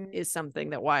that is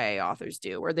something that YA authors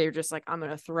do, where they're just like, I'm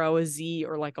gonna throw a Z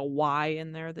or like a Y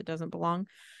in there that doesn't belong.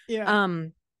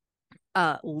 Liesel,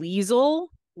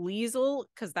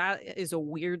 because that is a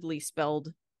weirdly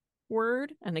spelled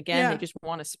word, and again they just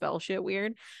want to spell shit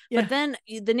weird. But then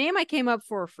the name I came up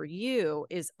for you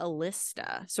is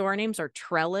Alista, so our names are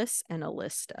Trellis and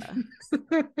Alista.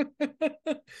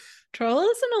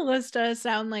 Trellis and Alista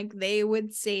sound like they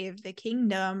would save the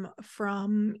kingdom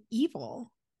from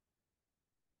evil.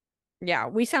 Yeah,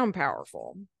 we sound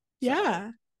powerful.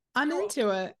 Yeah, I'm into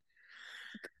it.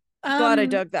 Glad I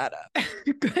dug that up.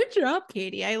 Good job,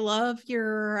 Katie. I love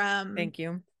your thank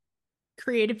you,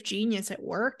 creative genius at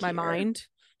work. My mind.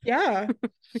 Yeah.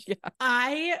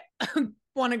 I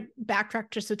want to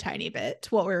backtrack just a tiny bit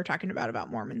to what we were talking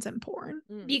about Mormons and porn,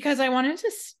 because I wanted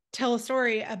to tell a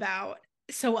story about.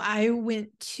 So I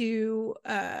went to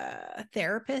a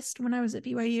therapist when I was at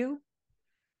BYU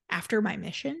after my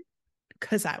mission,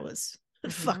 because I was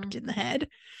fucked in the head.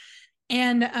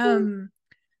 And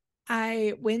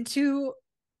I went to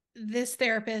this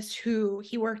therapist who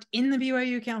he worked in the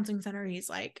BYU Counseling Center. He's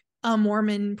like a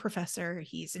Mormon professor.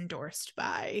 He's endorsed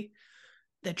by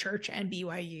the church and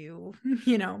BYU,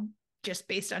 you know, just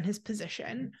based on his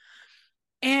position.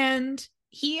 And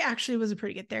he actually was a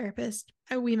pretty good therapist.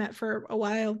 We met for a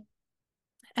while.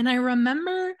 And I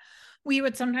remember we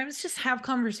would sometimes just have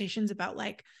conversations about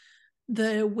like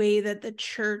the way that the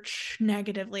church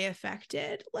negatively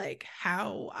affected like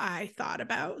how I thought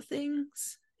about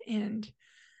things, and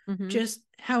just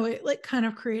how it like kind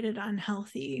of created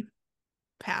unhealthy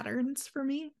patterns for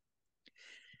me.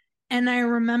 And I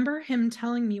remember him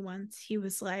telling me once, he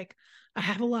was like, I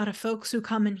have a lot of folks who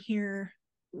come in here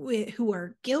who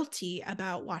are guilty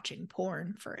about watching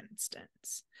porn, for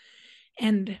instance.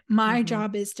 And my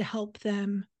job is to help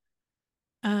them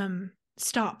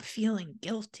stop feeling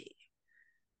guilty.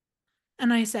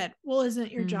 And I said, well,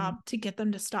 isn't your job to get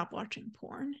them to stop watching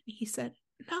porn? And he said,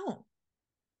 no.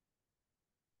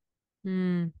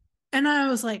 And I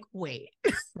was like, wait.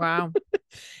 Wow.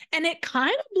 And it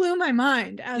kind of blew my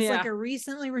mind as like a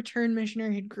recently returned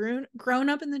missionary had grown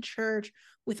up in the church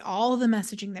with all the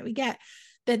messaging that we get,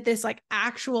 that this like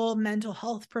actual mental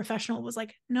health professional was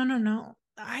like, no,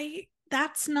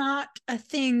 that's not a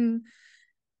thing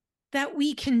that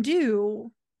we can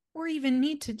do or even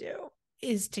need to do,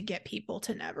 is to get people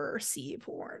to never see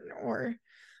porn or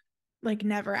like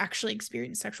never actually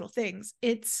experience sexual things.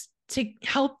 It's to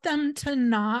help them to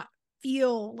not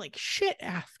feel like shit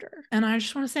after. And I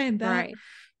just want to say that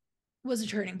was a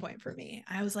turning point for me.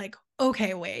 I was like,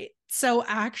 okay, wait. So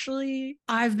actually,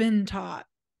 I've been taught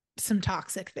some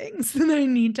toxic things that I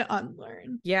need to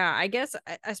unlearn. Yeah, I guess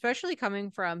especially coming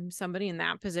from somebody in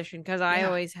that position, because I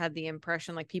always had the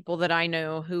impression like people that I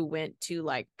know who went to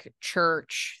like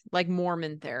church, like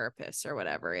Mormon therapists or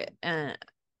whatever,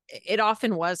 it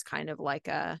often was kind of like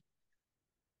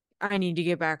I need to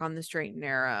get back on the straight and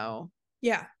narrow.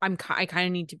 Yeah. I kind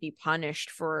of need to be punished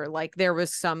for like, there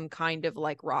was some kind of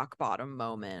like rock bottom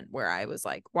moment where I was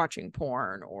like watching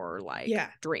porn or like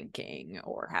drinking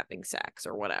or having sex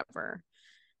or whatever.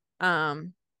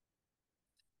 And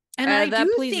I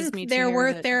do think there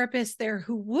were that therapists there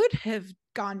who would have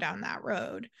gone down that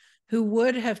road, who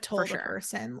would have told a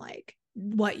person like,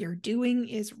 what you're doing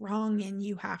is wrong and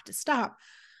you have to stop.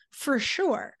 For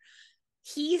sure.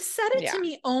 He said it to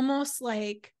me almost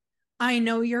like, I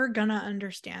know you're gonna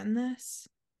understand this,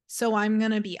 so I'm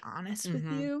gonna be honest with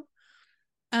you.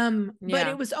 But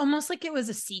it was almost like it was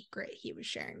a secret he was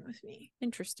sharing with me.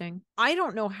 Interesting. I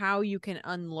don't know how you can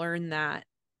unlearn that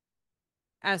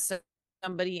as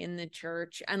somebody in the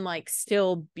church and like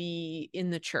still be in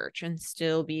the church and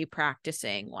still be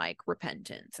practicing like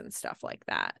repentance and stuff like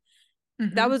that.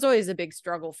 That was always a big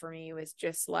struggle for me, was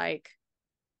just like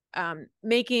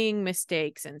making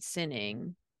mistakes and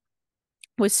sinning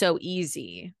was so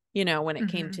easy, you know, when it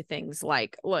came to things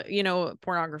like, you know,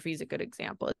 pornography is a good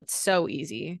example. It's so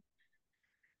easy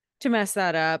to mess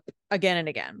that up again and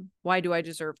again. Why do I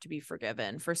deserve to be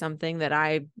forgiven for something that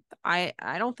I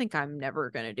don't think I'm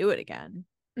never going to do it again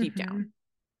deep down?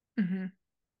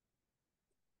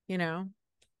 You know?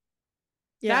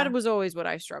 Yeah. That was always what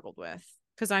I struggled with,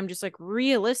 because I'm just like,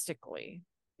 realistically,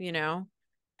 you know,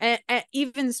 and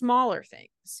even smaller things,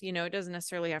 you know, it doesn't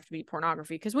necessarily have to be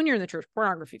pornography, because when you're in the church,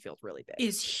 pornography feels really big.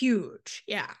 Is huge.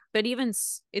 Yeah. But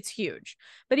it's huge.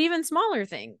 But even smaller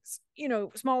things, you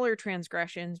know, smaller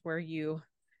transgressions where you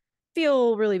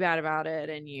feel really bad about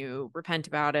it and you repent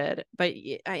about it. But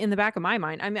in the back of my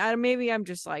mind, I mean, maybe I'm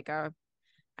just like, I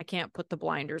can't put the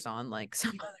blinders on like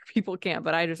some other people can,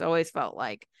 but I just always felt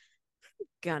like,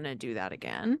 gonna do that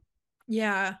again.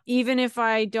 Yeah. Even if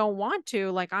I don't want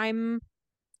to, like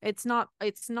it's not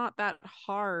that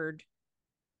hard,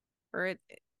 or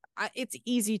it's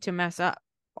easy to mess up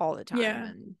all the time,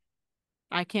 and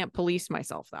I can't police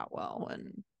myself that well.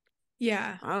 And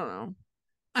I don't know.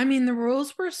 I mean, the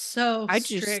rules were so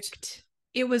strict.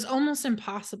 It was almost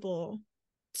impossible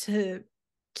to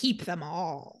keep them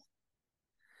all.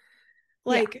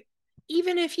 Like,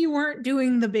 even if you weren't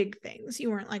doing the big things, you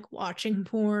weren't like watching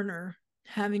porn or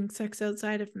having sex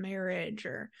outside of marriage,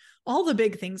 or all the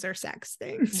big things are sex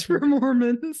things for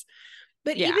Mormons.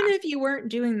 But even if you weren't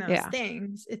doing those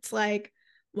things, it's like,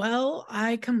 well,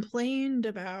 I complained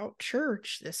about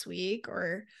church this week,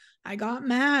 or I got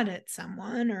mad at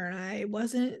someone, or I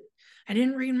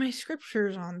didn't read my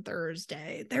scriptures on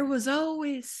Thursday. There was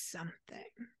always something.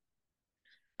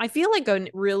 I feel like a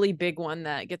really big one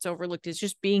that gets overlooked is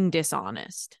just being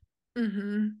dishonest.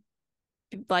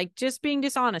 Like just being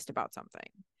dishonest about something.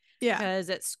 Yeah. Because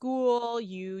at school,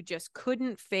 you just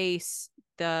couldn't face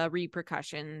the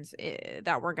repercussions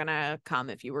that were going to come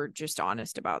if you were just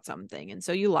honest about something. And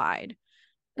so you lied,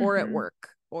 or at work,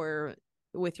 or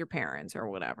with your parents, or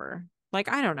whatever. Like,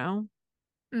 I don't know.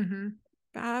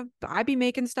 I'd be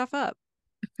making stuff up,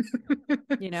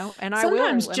 you know, and I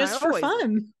sometimes will. Just for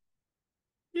fun.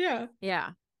 Yeah.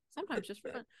 Sometimes just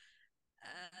for fun.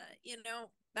 You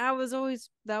know, that was always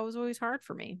hard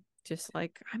for me. Just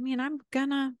like, I mean, I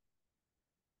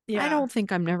don't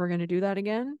think I'm never gonna do that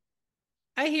again.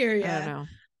 I hear you. I don't know.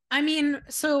 I mean,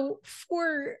 so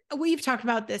we've talked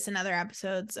about this in other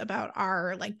episodes about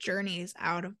our like journeys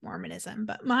out of Mormonism,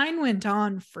 but mine went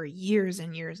on for years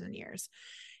and years and years.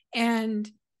 And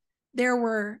there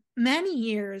were many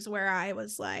years where I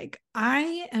was like,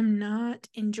 I am not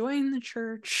enjoying the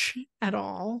church at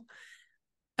all.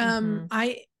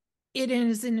 It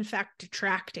is in fact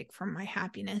detracting from my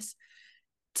happiness,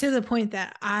 to the point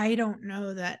that I don't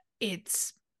know that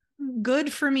it's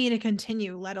good for me to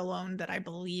continue, let alone that I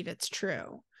believe it's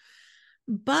true.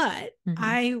 But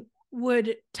I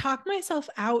would talk myself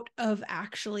out of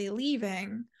actually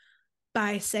leaving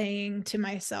by saying to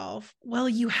myself, well,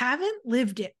 you haven't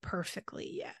lived it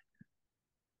perfectly yet.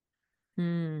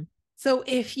 So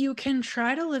if you can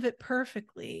try to live it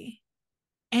perfectly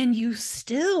and you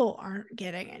still aren't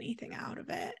getting anything out of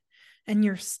it, and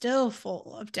you're still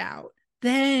full of doubt,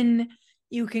 then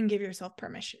you can give yourself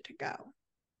permission to go.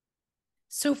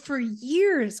 So for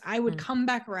years, I would come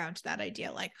back around to that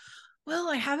idea, like, well,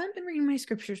 I haven't been reading my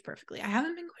scriptures perfectly. I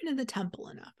haven't been going to the temple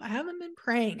enough. I haven't been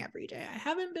praying every day. I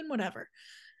haven't been whatever.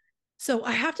 So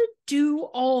I have to do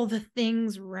all the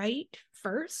things right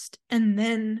first. And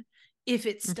then if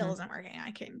it still isn't working,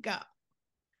 I can go.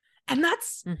 And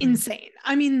that's insane.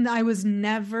 I mean, I was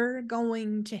never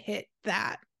going to hit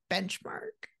that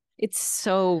benchmark. It's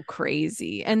so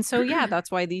crazy. And so, yeah, that's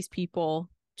why these people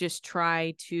just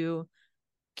try to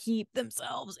keep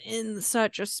themselves in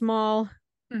such a small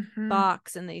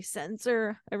box, and they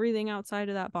censor everything outside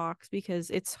of that box because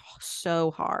it's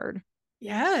so hard.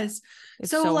 Yes.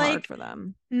 It's so hard for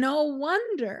them. No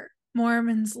wonder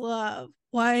Mormons love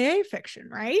YA fiction,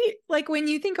 right? Like when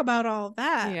you think about all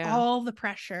that, all the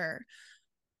pressure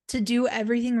to do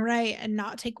everything right and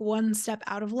not take one step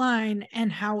out of line,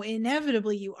 and how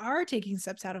inevitably you are taking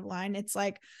steps out of line, it's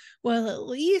like, well, at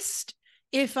least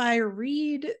if I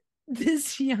read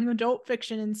this young adult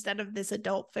fiction instead of this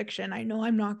adult fiction, I know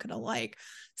I'm not going to like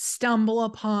stumble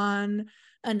upon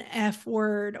an F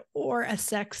word or a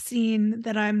sex scene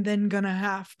that I'm then going to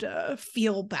have to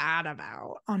feel bad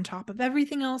about on top of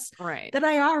everything else that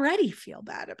I already feel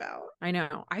bad about. I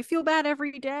know. I feel bad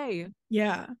every day.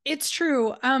 Yeah, it's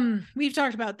true. We've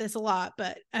talked about this a lot,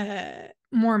 but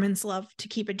Mormons love to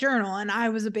keep a journal, and I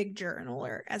was a big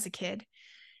journaler as a kid.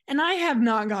 And I have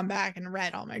not gone back and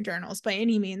read all my journals by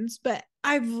any means, but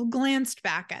I've glanced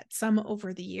back at some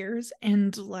over the years,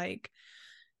 and like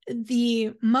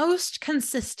the most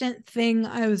consistent thing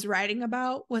I was writing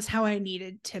about was how I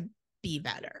needed to be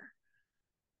better,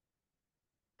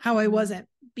 how I wasn't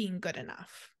being good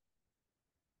enough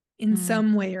in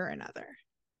some way or another.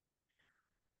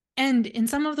 And in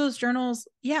some of those journals,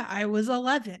 yeah, I was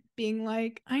 11 being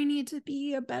like, I need to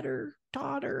be a better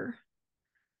daughter.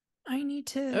 I need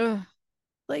to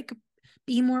like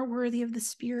be more worthy of the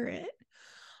Spirit.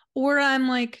 Or I'm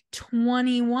like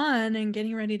 21 and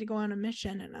getting ready to go on a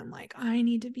mission, and I'm like, I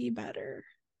need to be better.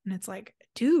 And it's like,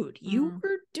 dude, you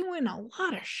were doing a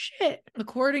lot of shit.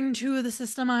 According to the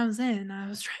system I was in, I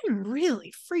was trying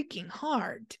really freaking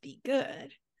hard to be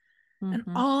good. And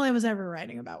all I was ever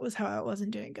writing about was how I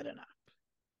wasn't doing good enough.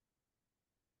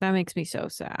 That makes me so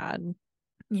sad.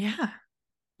 Yeah.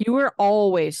 You were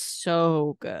always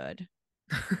so good.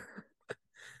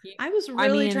 I was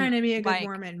really trying to be a good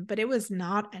Mormon, but it was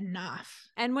not enough.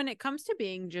 And when it comes to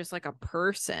being just like a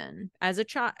person, as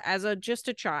a just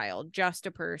a child, just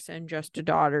a person, just a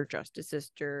daughter, just a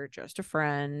sister, just a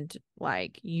friend,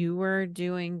 like you were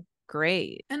doing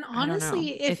great. And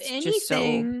honestly, if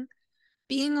anything,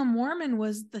 being a Mormon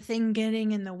was the thing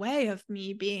getting in the way of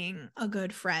me being a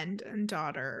good friend and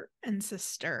daughter and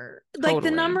sister. Totally. Like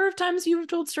the number of times you've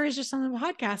told stories just on the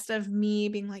podcast of me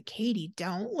being like, Katie,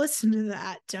 don't listen to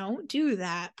that. Don't do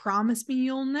that. Promise me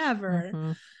you'll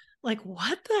never. Like,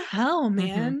 what the hell,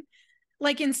 man?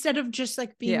 Like, instead of just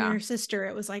like being your sister,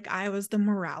 it was like I was the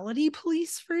morality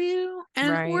police for you.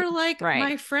 And or like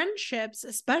my friendships,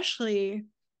 especially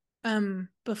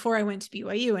before I went to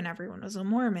BYU and everyone was a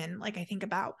Mormon, like I think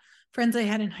about friends I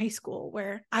had in high school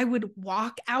where I would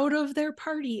walk out of their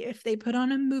party if they put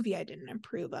on a movie I didn't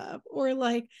approve of. Or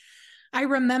like I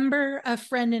remember a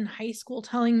friend in high school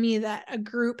telling me that a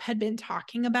group had been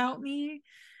talking about me,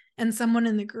 and someone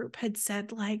in the group had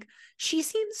said like, she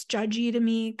seems judgy to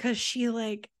me because she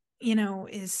like, you know,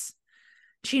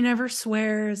 she never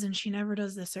swears and she never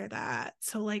does this or that.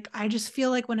 So like I just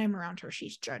feel like when I'm around her,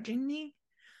 she's judging me.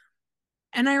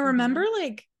 And I remember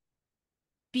like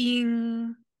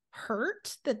being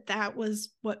hurt that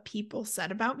was what people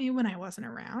said about me when I wasn't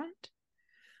around.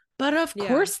 But of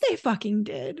course they fucking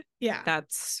did. Yeah.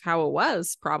 That's how it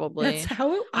was, probably. That's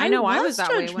how I know I was that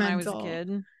way when I was a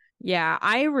kid. Yeah,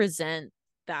 I resent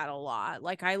that a lot.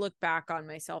 Like I look back on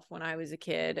myself when I was a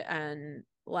kid and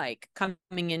like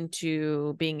coming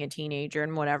into being a teenager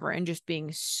and whatever, and just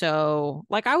being so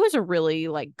like I was a really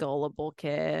like gullible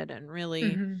kid and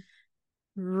really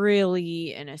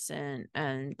really innocent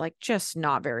and like just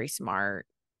not very smart.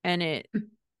 And it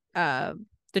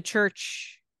the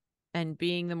church and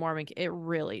being the Mormon, it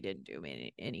really didn't do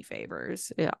me any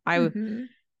favors. Yeah, I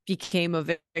became a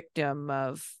victim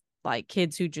of like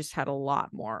kids who just had a lot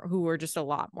more, who were just a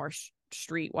lot more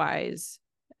streetwise.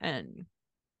 And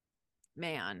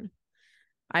man,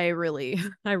 I really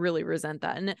resent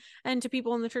that. And to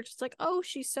people in the church, it's like, oh,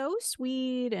 she's so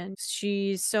sweet and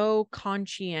she's so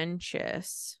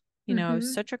conscientious. You know,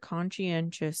 such a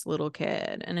conscientious little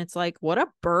kid. And it's like, what a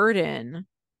burden.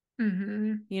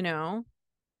 You know?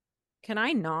 Can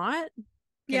I not?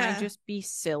 Can I just be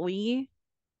silly?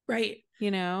 Right.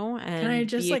 You know, Can I and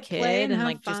just be a like play kid and and have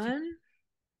like just fun?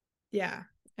 Yeah.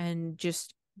 and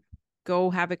just go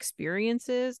have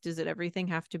experiences? Does it everything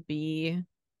have to be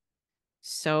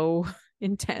so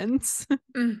intense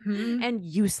and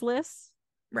useless?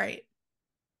 Right.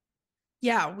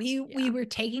 Yeah, we Yeah. were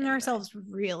taking Anyway. ourselves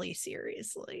really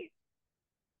seriously.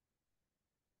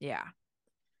 Yeah.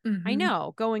 I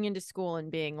know, going into school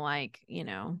and being like, you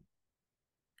know,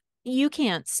 you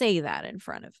can't say that in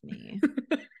front of me.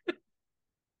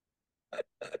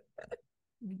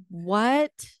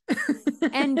 What?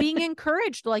 And being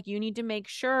encouraged, like, you need to make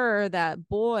sure that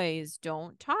boys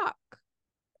don't talk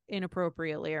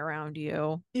inappropriately around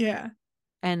you. Yeah.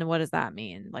 And what does that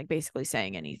mean? Like, basically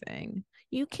saying anything.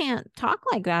 You can't talk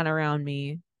like that around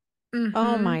me.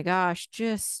 Oh my gosh,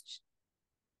 just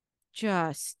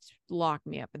lock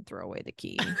me up and throw away the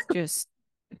key. Just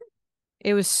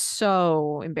it was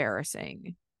so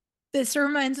embarrassing. This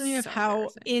reminds me of how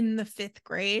in the 5th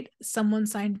grade, someone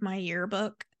signed my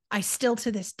yearbook. I still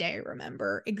to this day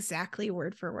remember exactly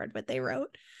word for word what they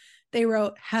wrote. They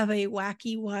wrote, "Have a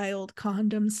wacky, wild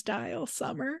condom style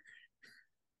summer."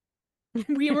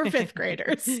 We were 5th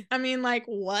graders. I mean, like,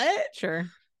 what? Sure.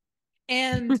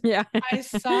 And yeah. I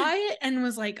saw it and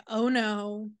was like, oh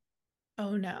no,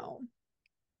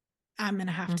 I'm going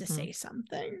to have to say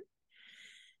something.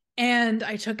 And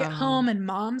I took it home and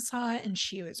mom saw it and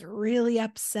she was really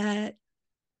upset.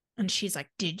 And she's like,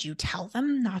 "Did you tell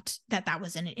them not that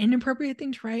was an inappropriate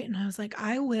thing to write?" And I was like,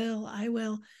 I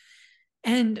will.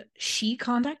 And she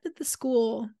contacted the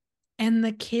school and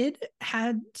the kid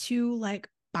had to like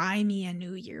buy me a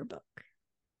new yearbook.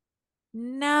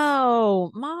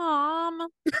 No, mom.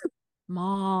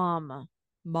 Mom.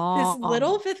 This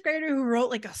little 5th grader who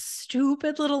wrote like a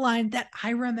stupid little line that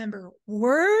I remember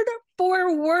word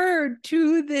for word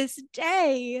to this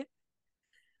day.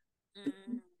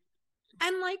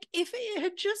 And like, if it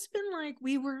had just been like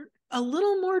we were a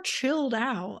little more chilled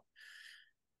out,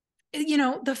 you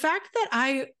know, the fact that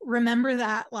I remember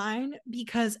that line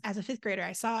because as a 5th grader,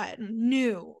 I saw it and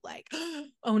knew like,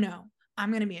 oh no,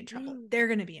 I'm going to be in trouble. They're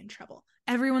going to be in trouble.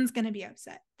 Everyone's going to be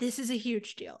upset. This is a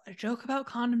huge deal. A joke about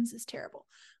condoms is terrible.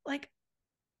 Like,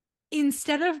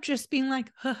 instead of just being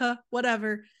like, haha,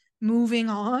 whatever, moving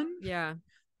on. Yeah.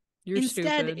 You're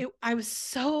instead, stupid. I was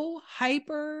so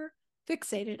hyper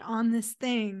fixated on this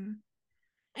thing.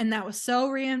 And that was so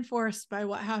reinforced by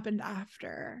what happened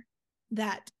after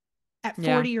that at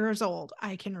 40 years old,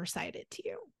 I can recite it to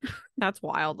you. That's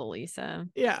wild, Elisa.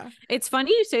 Yeah. It's funny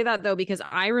you say that, though, because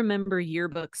I remember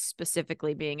yearbooks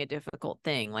specifically being a difficult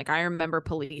thing. Like, I remember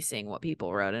policing what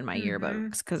people wrote in my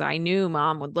yearbooks because I knew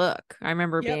mom would look. I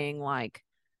remember being like,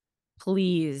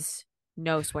 please,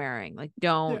 no swearing. Like,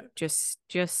 don't just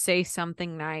say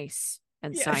something nice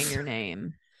and sign your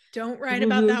name. Don't write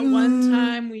about that one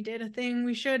time we did a thing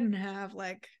we shouldn't have.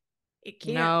 Like, it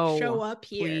can't show up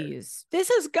here. Please. This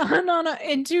has gone on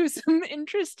into some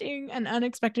interesting and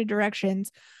unexpected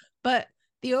directions, but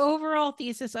the overall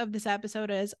thesis of this episode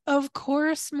is, of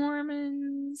course,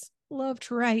 Mormons love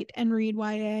to write and read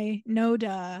YA. No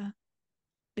duh.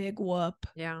 Big whoop.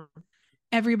 Yeah.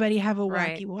 Everybody have a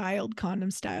wacky, wild condom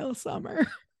style summer.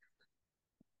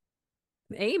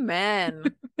 Amen.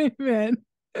 Amen.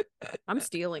 I'm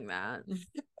stealing that.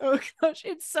 Oh gosh,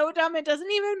 it's so dumb. It doesn't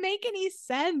even make any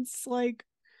sense. Like,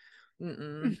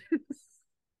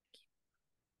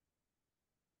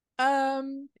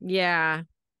 yeah.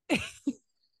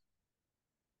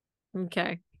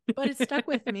 Okay. But it stuck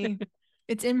with me.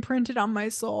 It's imprinted on my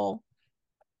soul.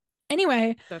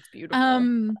 Anyway, that's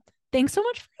beautiful. Thanks so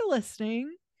much for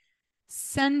listening.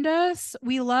 Send us,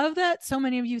 we love that so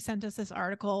many of you sent us this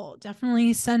article.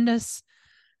 Definitely send us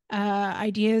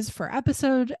ideas for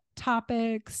episode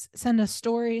topics, send us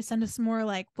stories, send us more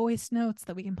like voice notes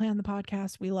that we can play on the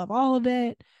podcast. We love all of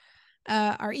it.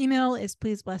 Our email is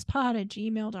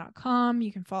pleaseblesspod@gmail.com.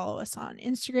 You can follow us on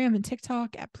Instagram and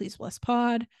TikTok at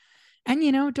pleaseblesspod. And,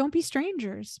 you know, don't be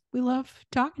strangers. We love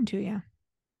talking to you.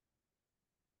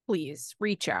 Please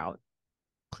reach out.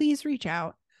 please reach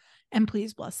out and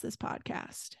please bless this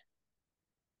podcast.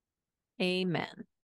 Amen.